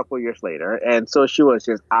died a couple of years later. And so she was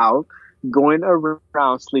just out going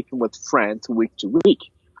around sleeping with friends week to week.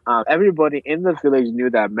 Everybody in the village knew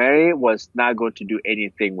that Mary was not going to do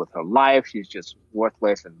anything with her life. She's just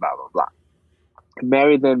worthless and blah, blah, blah.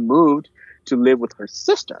 Mary then moved to live with her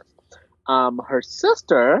sister. Her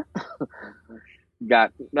sister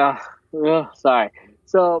got, sorry.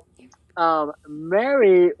 So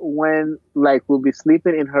Mary, when like will be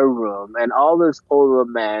sleeping in her room, and all those older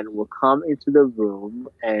men will come into the room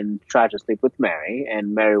and try to sleep with Mary,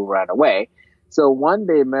 and Mary will run away. So one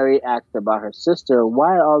day, Mary asked about her sister,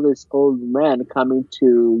 "Why are all these old men coming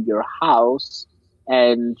to your house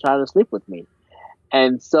and trying to sleep with me?"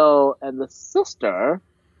 And the sister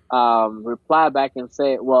reply back and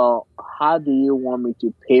say, well, how do you want me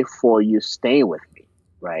to pay for you staying with me?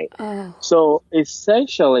 Right. Oh. So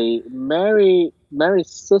essentially, Mary's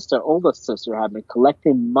sister, older sister, had been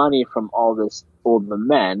collecting money from all these older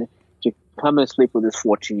men to come and sleep with this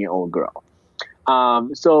 14-year-old girl.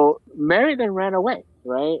 So Mary then ran away,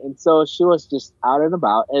 right? And so she was just out and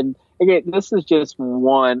about. And again, this is just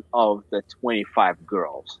one of the 25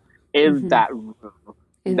 girls in Mm-hmm. that room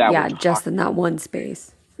And that we're yeah, just talking in that one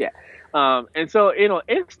space. yeah. And so,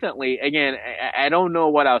 instantly, again, I don't know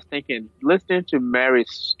what I was thinking. Listening to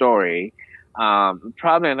Mary's story,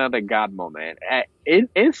 probably another God moment.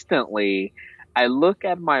 Instantly, I look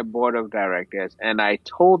at my board of directors and I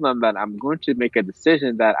told them that I'm going to make a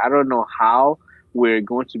decision that I don't know how we're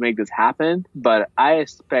going to make this happen, but I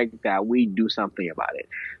expect that we do something about it.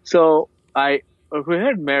 So we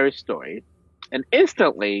heard Mary's story, and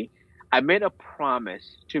instantly, I made a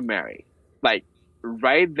promise to Mary. Like,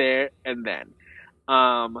 right there and then.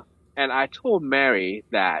 And I told Mary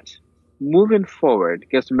that moving forward,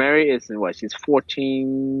 because Mary is in what, she's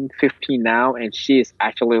 14, 15 now, and she is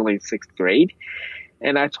actually only in sixth grade.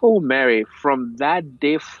 And I told Mary from that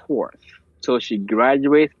day forth till she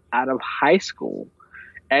graduates out of high school,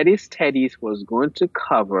 Eddie's Teddy's was going to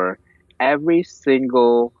cover every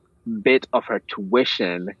single bit of her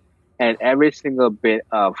tuition and every single bit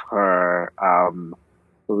of her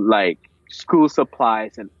like school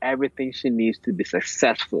supplies and everything she needs to be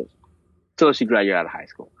successful till she graduated out of high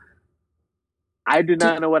school. I do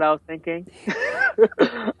not know what I was thinking.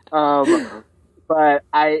 um, but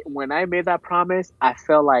when I made that promise, I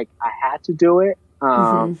felt like I had to do it.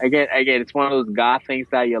 Mm-hmm. Again, it's one of those God things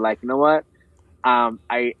that you're like, you know what?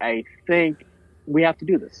 I think we have to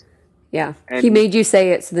do this. Yeah. He And made you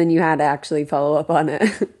say it, so then you had to actually follow up on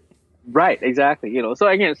it. right, exactly. So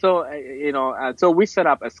again, so we set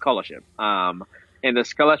up a scholarship. And the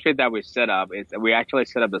scholarship that we set up is we actually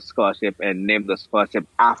set up the scholarship and named the scholarship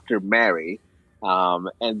after Mary.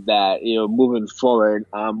 And that moving forward,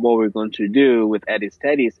 what we're going to do with Eddie's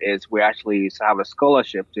Teddy's is we actually have a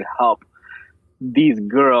scholarship to help these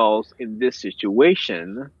girls in this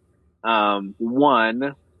situation.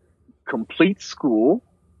 One, complete school,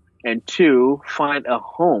 and two, find a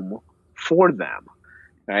home for them.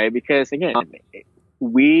 Right? Because again,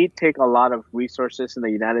 we take a lot of resources in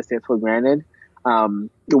the United States for granted.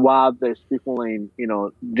 While there's people in,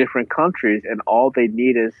 different countries and all they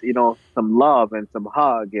need is, some love and some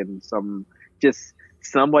hug and just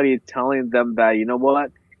somebody telling them that, you know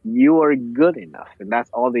what, you are good enough. And that's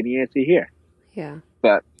all they needed to hear. Yeah.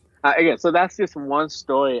 But again, so that's just one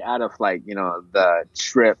story out of the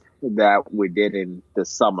trip that we did in the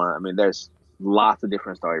summer. I mean, there's lots of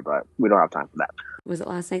different stories, but we don't have time for that. Was it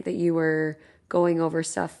last night that you were going over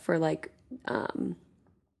stuff for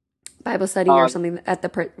Bible study or something at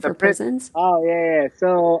for prisons? Oh yeah.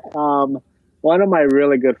 So one of my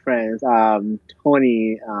really good friends,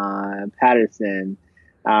 Tony Patterson,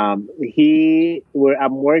 we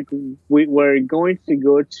were going to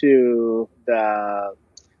go to the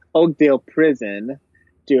Oakdale prison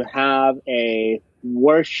to have a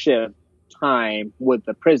worship time with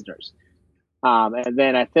the prisoners. And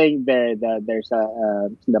then I think there's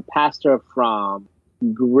the pastor from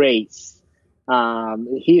Grace.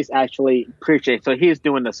 He's actually preaching, so he's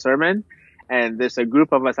doing the sermon, and there's a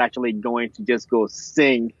group of us actually going to just go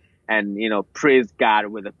sing and praise God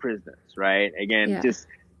with the prisoners, right? Again, just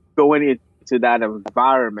going into that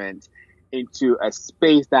environment, into a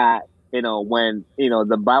space that when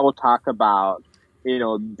the Bible talk about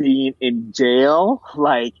being in jail,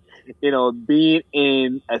 like being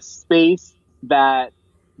in a space that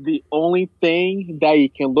the only thing that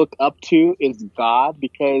you can look up to is God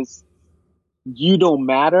because you don't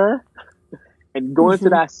matter, and going to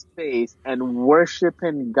that space and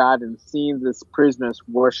worshiping God and seeing these prisoners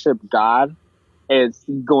worship God is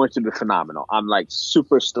going to be phenomenal. I'm like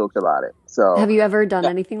super stoked about it. So have you ever done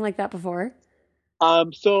anything like that before?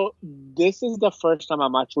 So this is the first time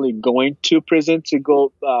I'm actually going to prison to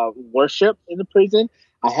go worship in the prison.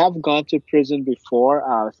 I have gone to prison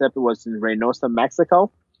before, except it was in Reynosa,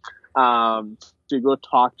 Mexico, to go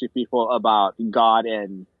talk to people about God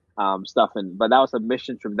and stuff. But that was a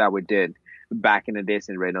mission trip that we did back in the days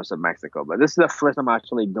in Reynosa, Mexico. But this is the first time I'm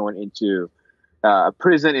actually going into a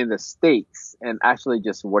prison in the States and actually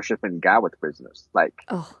just worshiping God with prisoners. Like,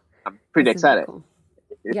 I'm pretty excited. Cool.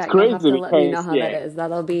 It's crazy. You'll have to let me know how that is.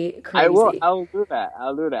 That'll be crazy. I'll do that.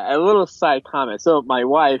 A little side comment. So my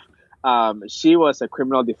wife, she was a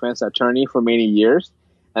criminal defense attorney for many years.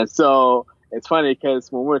 And so it's funny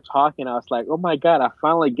because when we were talking, I was like, "Oh my god, I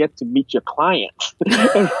finally get to meet your client."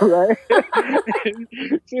 Right?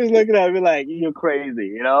 She was looking at me like, "You're crazy,"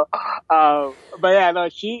 you know. But yeah, no,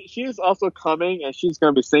 she's also coming and she's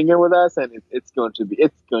going to be singing with us, and it's going to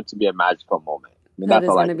be a magical moment. I mean, That that's is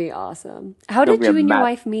all going I to can. be awesome. How It's going to did be a you and your magic.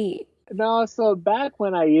 wife meet? No, so back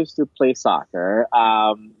when I used to play soccer,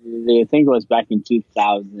 I think it was back in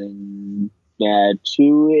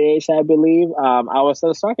 2002-ish, I believe. I was at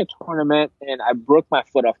a soccer tournament and I broke my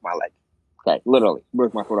foot off my leg. Okay, literally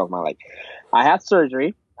broke my foot off my leg. I had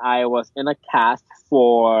surgery. I was in a cast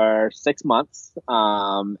for 6 months.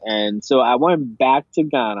 And so I went back to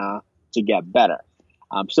Ghana to get better.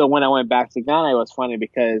 So when I went back to Ghana, it was funny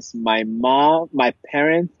because my mom, my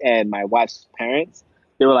parents, and my wife's parents,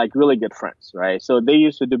 they were like really good friends, right? So they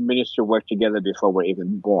used to do ministry work together before we were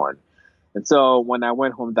even born. And so when I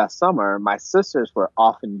went home that summer, my sisters were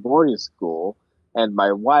off in boarding school, and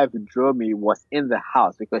my wife drove me was in the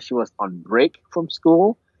house because she was on break from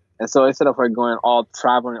school. And so instead of her going all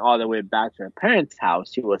traveling all the way back to her parents'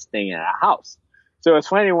 house, she was staying in our house. So it's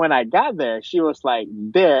funny when I got there, she was like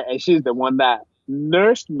there, and she's the one that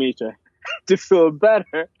nursed me to to feel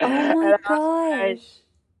better. Oh And my I was like, gosh.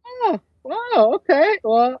 oh, wow, okay.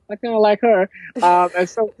 Well, I kind of like her. And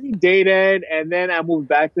so we dated, and then I moved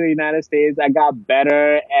back to the United States. I got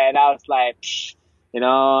better, and I was like, "Psh,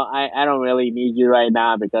 I don't really need you right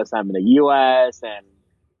now because I'm in the U.S.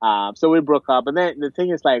 And so we broke up. And then the thing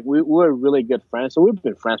is, like, we were really good friends. So we've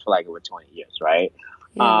been friends for like over 20 years, right?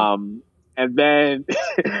 Yeah. And then,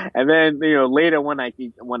 and then, later when I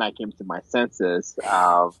came to my senses,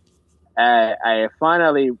 I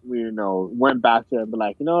finally, went back to her and be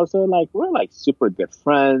like, so like we're like super good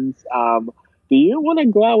friends. Do you want to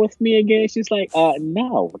go out with me again? She's like,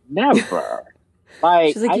 no, never.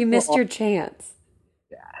 Like She's like, I you know, missed your chance.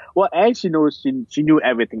 well, and she knew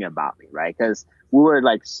everything about me, right? Because we were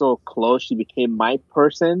like so close. She became my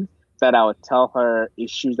person that I would tell her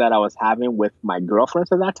issues that I was having with my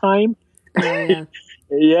girlfriends at that time. Oh yeah.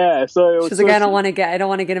 Yeah, so it was She's like, so I don't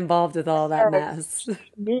want to get involved with all that mess.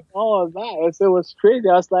 me all of that. And so it was crazy.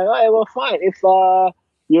 I was like, all right, well, fine. If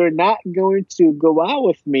you're not going to go out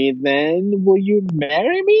with me, then will you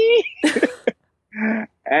marry me?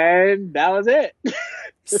 And that was it.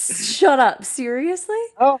 Shut up. Seriously?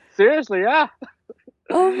 Oh, seriously, yeah.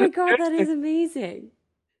 Oh my God, that is amazing.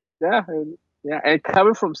 Yeah, yeah. And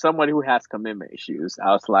coming from somebody who has commitment issues,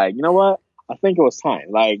 I was like, you know what? I think it was time.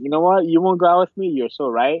 Like, you know what? You won't go out with me. You're so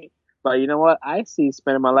right. But you know what? I see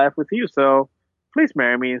spending my life with you. So please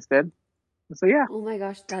marry me instead. So yeah. Oh my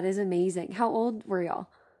gosh, that is amazing. How old were y'all?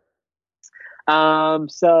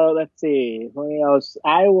 So let's see. What else?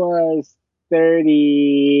 I was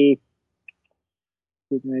 30,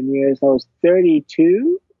 9 years. I was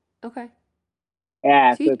 32. Okay.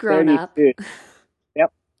 Yeah, So so you'd grown up. 32.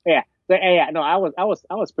 Yep. Yeah. So yeah, no, I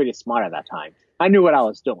was pretty smart at that time. I knew what I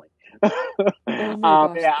was doing. Oh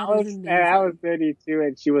my gosh, Yeah, that is I was amazing. 32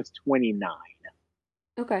 and she was 29.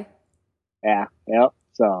 Okay. Yeah. Yep.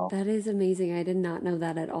 So, That is amazing. I did not know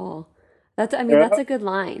that at all. I mean, that's uh, a good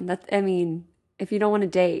line. I mean, if you don't want to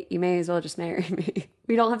date, you may as well just marry me.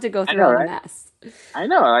 We don't have to go I through know, all the right? mess. I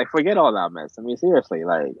know. Like, forget all that mess. I mean, seriously.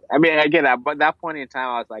 Like, I mean, again, at that point in time,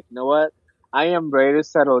 I was like, you know what? I am ready to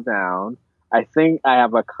settle down. I think I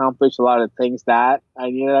have accomplished a lot of things that I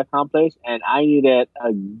needed to accomplish, and I needed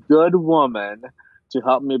a good woman to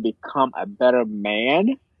help me become a better man.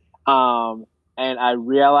 Um, and I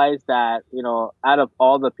realized that, out of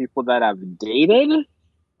all the people that I've dated,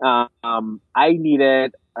 I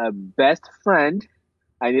needed a best friend.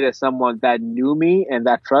 I needed someone that knew me and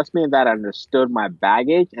that trusted me and that understood my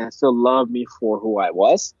baggage and still loved me for who I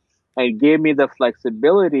was and gave me the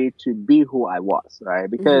flexibility to be who I was, right?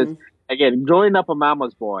 Because Hmm. again, growing up a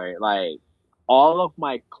mama's boy, like all of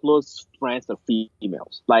my close friends are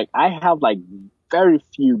females. Like I have like very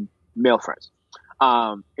few male friends.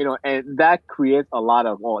 And that created a lot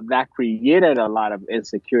of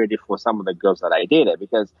insecurity for some of the girls that I dated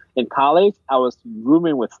because in college I was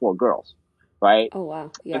rooming with four girls, right? Oh wow.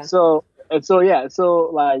 And Yeah. so yeah, so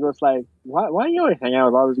like it was like, why are you always hanging out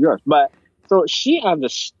with all these girls? But so she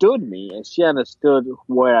understood me and she understood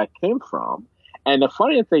where I came from. And the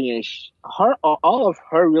funny thing is, all of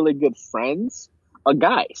her really good friends are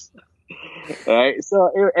guys, right? So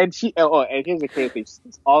and here's the crazy thing: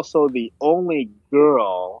 she's also the only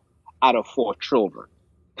girl out of four children.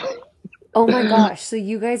 Oh my gosh. So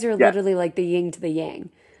you guys are Yeah, literally like the yin to the yang.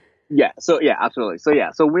 yeah, so yeah, absolutely. So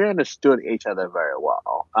yeah, so we understood each other very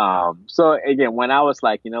well. So again, when I was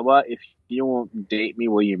like, you know what, if you won't date me,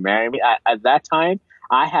 will you marry me? At that time,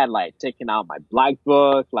 I had like taken out my black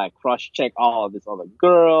book, like cross check all of these other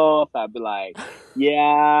girls. I'd be like,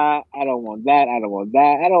 yeah, I don't want that. I don't want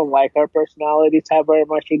that. I don't like her personality type very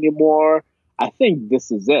much anymore. I think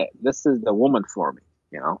this is it. This is the woman for me,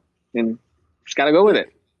 and just gotta go with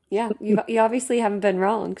Yeah. it. Yeah, you obviously haven't been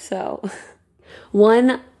wrong. So,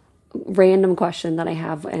 one random question that I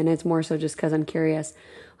have, and it's more so just because I'm curious.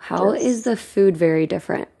 How is Yes. the food very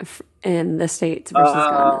different in the States versus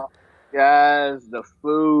Ghana? Uh, yes, the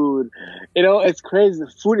food. It's crazy.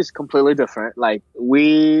 The food is completely different. Like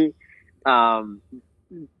um,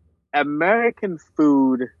 American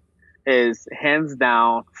food is hands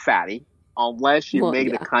down fatty unless you Well, make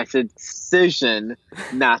the yeah. conscious decision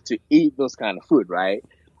not to eat those kind of food, right?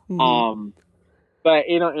 Hmm. Um, but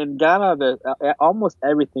in Ghana, almost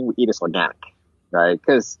everything we eat is organic, right?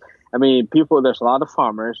 Because I mean, there's a lot of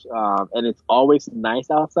farmers, and it's always nice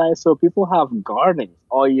outside, so people have gardens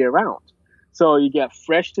all year round. So you get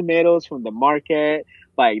fresh tomatoes from the market,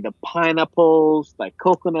 like the pineapples, like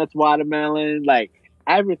coconuts, watermelon, like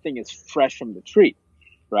everything is fresh from the tree,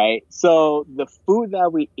 right? So the food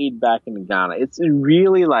that we eat back in Ghana, it's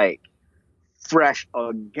really like fresh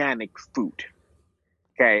organic food,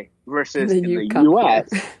 okay? And Versus then in you the come here. US,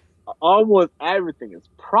 almost everything is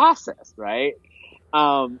processed, right?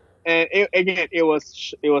 And again, it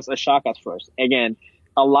was a shock at first. Again,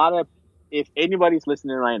 a lot of if anybody's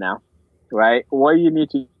listening right now, right, what you need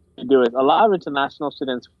to do is a lot of international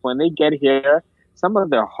students when they get here, some of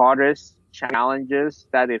the hardest challenges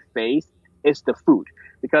that they face is the food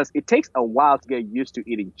because it takes a while to get used to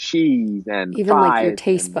eating cheese and Even like your fries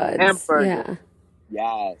taste and buds. hamburgers. Yeah.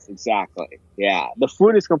 Yes, exactly. Yeah, the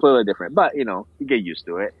food is completely different, but you get used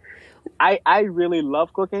to it. I really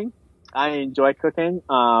love cooking. I enjoy cooking.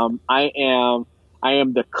 I am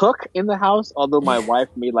the cook in the house, although my wife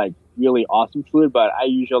made like really awesome food, but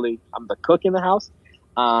I'm the cook in the house.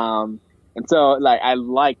 Um, and so like I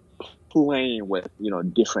like playing with,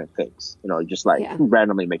 different things, just like Yeah.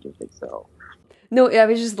 randomly making things. So No, I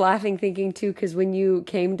was just laughing thinking too, because when you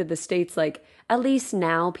came to the States, like at least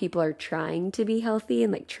now people are trying to be healthy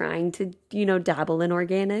and like trying to, dabble in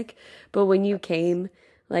organic. But when you came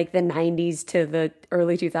like the 90s to the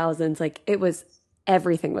early 2000s, like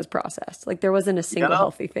everything was processed. Like there wasn't a single yeah,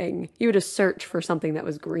 healthy thing. You had to search for something that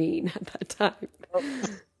was green at that time.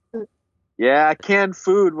 yeah, canned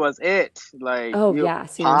food was it. Like Oh, you yeah, pop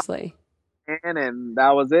seriously. in and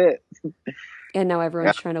that was it. And now Yeah.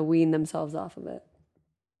 everyone's trying to wean themselves off of it.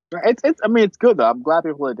 I mean, it's good though. I'm glad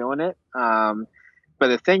people are doing it. But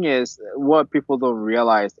the thing is, what people don't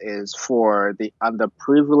realize is for the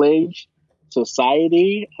underprivileged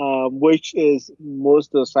society, which is most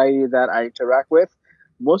of the society that I interact with,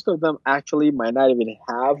 most of them actually might not even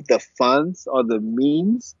have the funds or the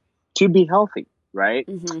means to be healthy, right?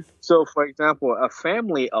 Hmm. So, for example, a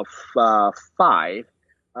family of five,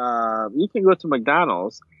 you can go to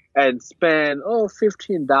McDonald's and spend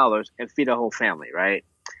 $15 and feed a whole family, right?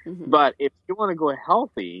 Hmm. But if you want to go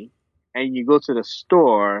healthy and you go to the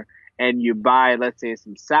store and you buy, let's say,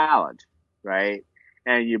 some salad, right?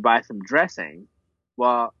 And you buy some dressing,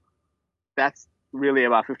 well, that's really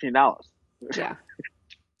about $15, Yeah. And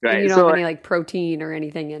you right? don't have So, any like protein or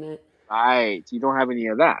anything in it. right, you don't have any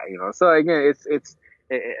of that. So again, it's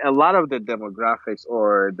a lot of the demographics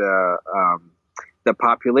or the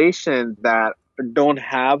population that don't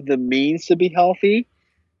have the means to be healthy.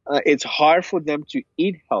 It's hard for them to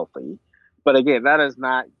eat healthy, but again, that does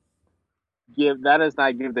not give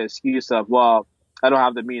the excuse of, well, I don't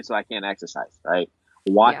have the means, so I can't exercise, right?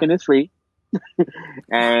 Yeah. Walking is free, Walking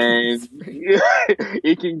and is free.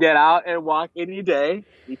 you can get out and walk any day.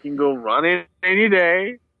 You can go running any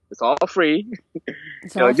day. It's all free.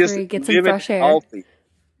 It's all Just free. Get some living fresh air. healthy.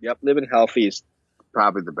 Yep, living healthy is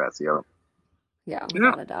probably the best. Yeah, Yeah,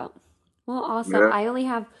 without a doubt. Well, awesome. yeah. I only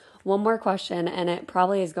have one more question, and it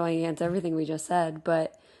probably is going against everything we just said,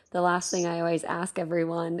 but the last thing I always ask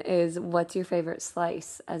everyone is what's your favorite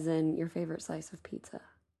slice, as in your favorite slice of pizza?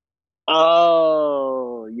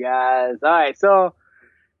 Oh, yes. All right. So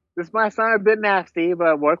this might sound a bit nasty,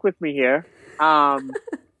 but work with me here.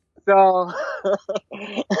 So,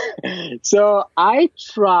 so I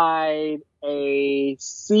tried a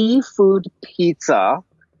seafood pizza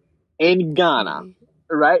in Ghana, Okay.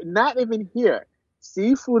 right? Not even here.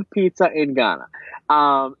 Seafood pizza in Ghana.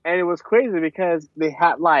 And it was crazy because they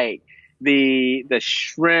had like the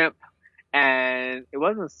shrimp and it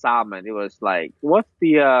wasn't salmon. It was like, what's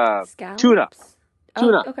the tuna? Scallops? Oh,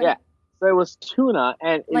 Tuna, okay. yeah. So it was tuna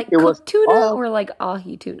and it, Like it was cooked tuna all or like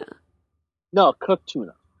ahi tuna? no cooked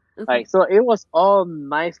tuna. Okay. Like, so it was all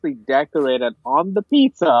nicely decorated on the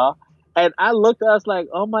pizza, And I looked at us like,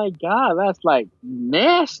 oh my God, that's like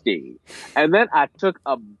nasty. And then I took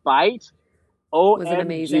a bite. Was it OMG.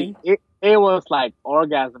 amazing? It was like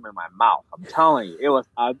orgasm in my mouth. I'm telling you, it was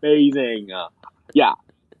amazing. Yeah,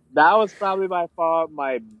 that was probably by far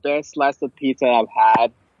my best slice of pizza I've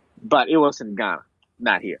had, but it was in Ghana,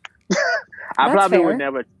 not here. I That's probably would fair.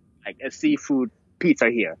 never like a seafood pizza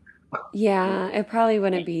here. Yeah, it probably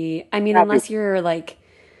wouldn't be. I mean, Probably, unless you're like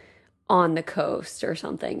on the coast or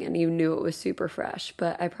something and you knew it was super fresh,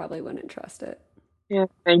 but I probably wouldn't trust it. yeah.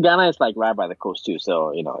 And Ghana is like right by the coast too, so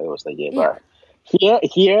it was legit. Yeah, But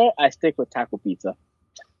here I stick with taco pizza.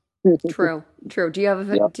 true. True. Yeah,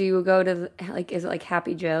 Do you go to like is it like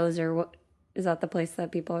Happy Joe's or what is that the place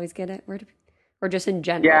that people always get it? Or just in yeah,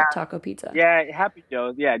 general, taco pizza? yeah. Happy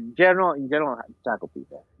Joe's. Yeah, general taco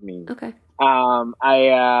pizza. I mean, Okay.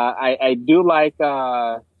 I do like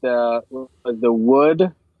the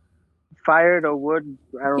wood fired or wood.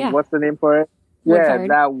 I don't know Yeah. what's the name for it. Wood Yeah, fired.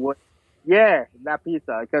 that wood. Yeah, that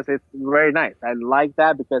pizza because it's very nice. I like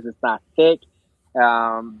that because it's not thick,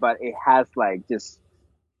 but it has like just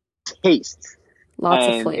taste, Lots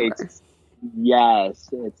of and flavor. it's yes,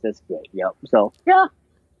 it's just good. Yep. So yeah,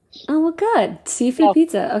 Oh, well, good. Seafood yeah,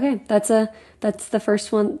 pizza. Okay, that's the first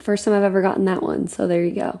time I've ever gotten that one. So there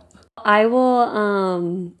you go. I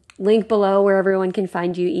will link below where everyone can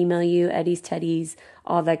find you, email you, Eddie's Teddies,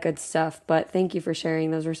 all that good stuff. But thank you for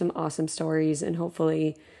sharing. Those were some awesome stories, and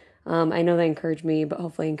hopefully, I know they encourage me, but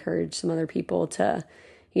hopefully encourage some other people to,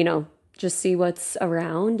 you know, just see what's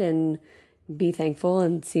around and be thankful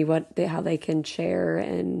and see how they can share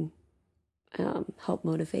and help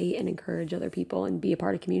motivate and encourage other people and be a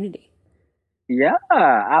part of community. yeah,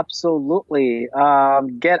 absolutely.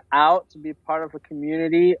 Get out to be part of a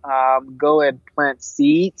community. Go and plant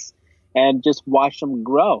seeds and just watch them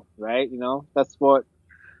grow. Right? That's what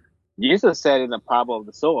Jesus said in the parable of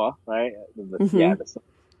the sower, right? Yeah, Hmm.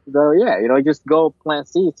 so yeah, just go plant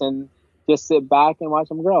seeds and just sit back and watch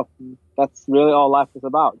them grow. That's really all life is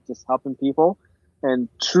about, just helping people. And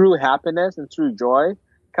true happiness and true joy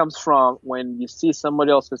comes from when you see somebody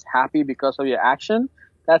else is happy because of your action.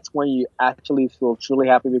 That's when you actually feel truly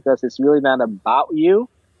happy because it's really not about you.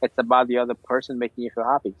 It's about the other person making you feel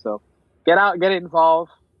happy. So get out, get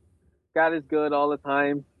involved. God is good all the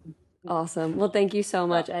time. Awesome. Well, thank you so Uh,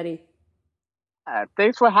 much, Eddie.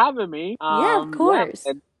 Thanks for having me. Yeah, of Yeah. course.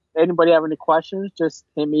 And anybody have any questions, just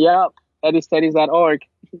hit me up. EddieStudies.org.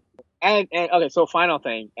 And okay, so final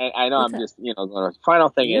thing, and I know What's I'm up? just, final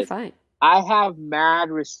thing You're is fine. I have mad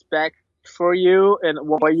respect for you and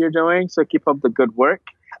what you're doing. So keep up the good work.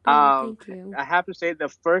 Oh, Um, thank you. I have to say the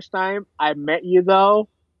first time I met you though,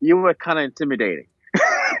 you were kind of intimidating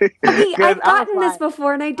Really, because I've gotten this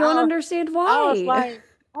before and I don't I was, understand I was why.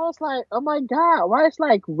 like, oh my God, why is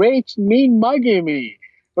like Rach mean mugging me?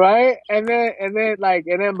 Right? But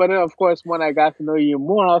then of course, when I got to know you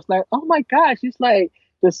more, I was like, oh my God, she's like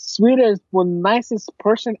the sweetest, well, nicest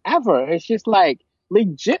person ever. It's just like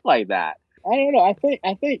legit like that. I don't know. I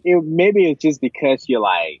think maybe it's just because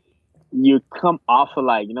you come off of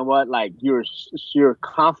like, you know what, like you're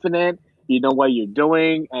confident, you know what you're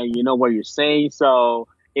doing, and you know what you're saying. So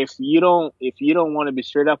if you don't want to be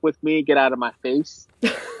straight up with me, get out of my face,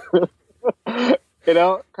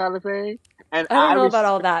 kind of thing. And I don't I know about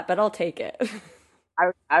all respect that, but I'll take it.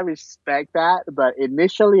 I respect that, but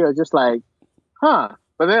initially I was just like, huh.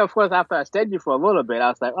 But then of course after I studied you for a little bit, I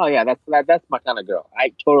was like, oh yeah, that's my kind of girl.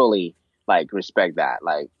 I totally like respect that.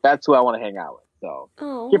 Like that's who I want to hang out with. So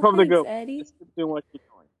Oh, keep well, up the thanks, good work. Eddie. Just keep doing what you're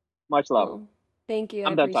doing. Much love. Oh, thank you. I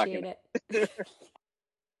I'm done talking appreciate it. now.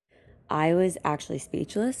 I was actually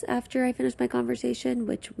speechless after I finished my conversation,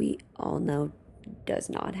 which we all know does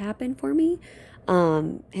not happen for me.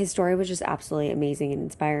 His story was just absolutely amazing and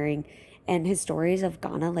inspiring. And his stories of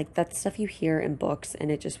Ghana, like that's stuff you hear in books,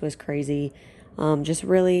 and it just was crazy. Just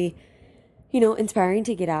really, inspiring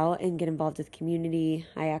to get out and get involved with the community.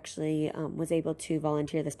 I actually was able to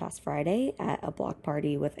volunteer this past Friday at a block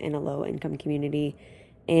party within a low income community.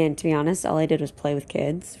 And to be honest, all I did was play with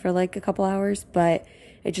kids for like a couple hours, but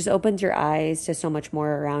it just opens your eyes to so much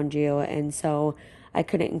more around you. And so I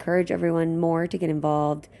couldn't encourage everyone more to get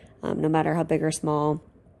involved, no matter how big or small.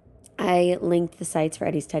 I linked the sites for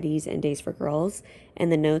Eddie's Teddies and Days for Girls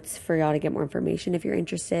and the notes for y'all to get more information if you're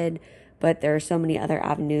interested. But there are so many other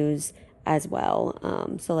avenues as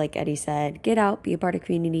well. So, like Eddie said, get out, be a part of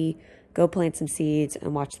community, go plant some seeds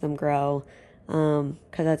and watch them grow. Because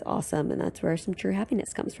that's awesome and that's where some true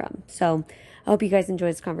happiness comes from. So, I hope you guys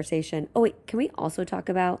enjoyed this conversation. Oh, wait, can we also talk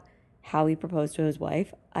about how he proposed to his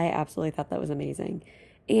wife? I absolutely thought that was amazing.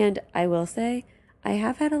 And I will say, I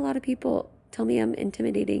have had a lot of people tell me I'm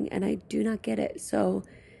intimidating and I do not get it. So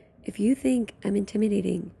if you think I'm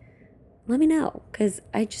intimidating, let me know, because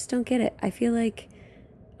I just don't get it. I feel like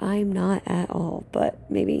I'm not at all, but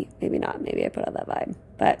maybe not. Maybe I put out that vibe.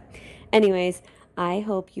 But anyways, I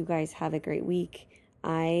hope you guys have a great week.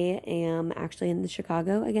 I am actually in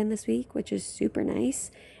Chicago again this week, which is super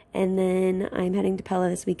nice. And then I'm heading to Pella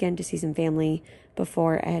this weekend to see some family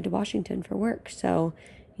before I head to Washington for work. So,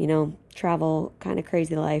 travel, kind of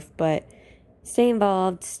crazy life, but stay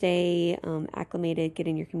involved, stay acclimated, get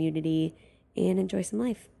in your community, and enjoy some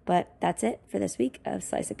life. But that's it for this week of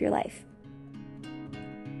Slice Up Your Life.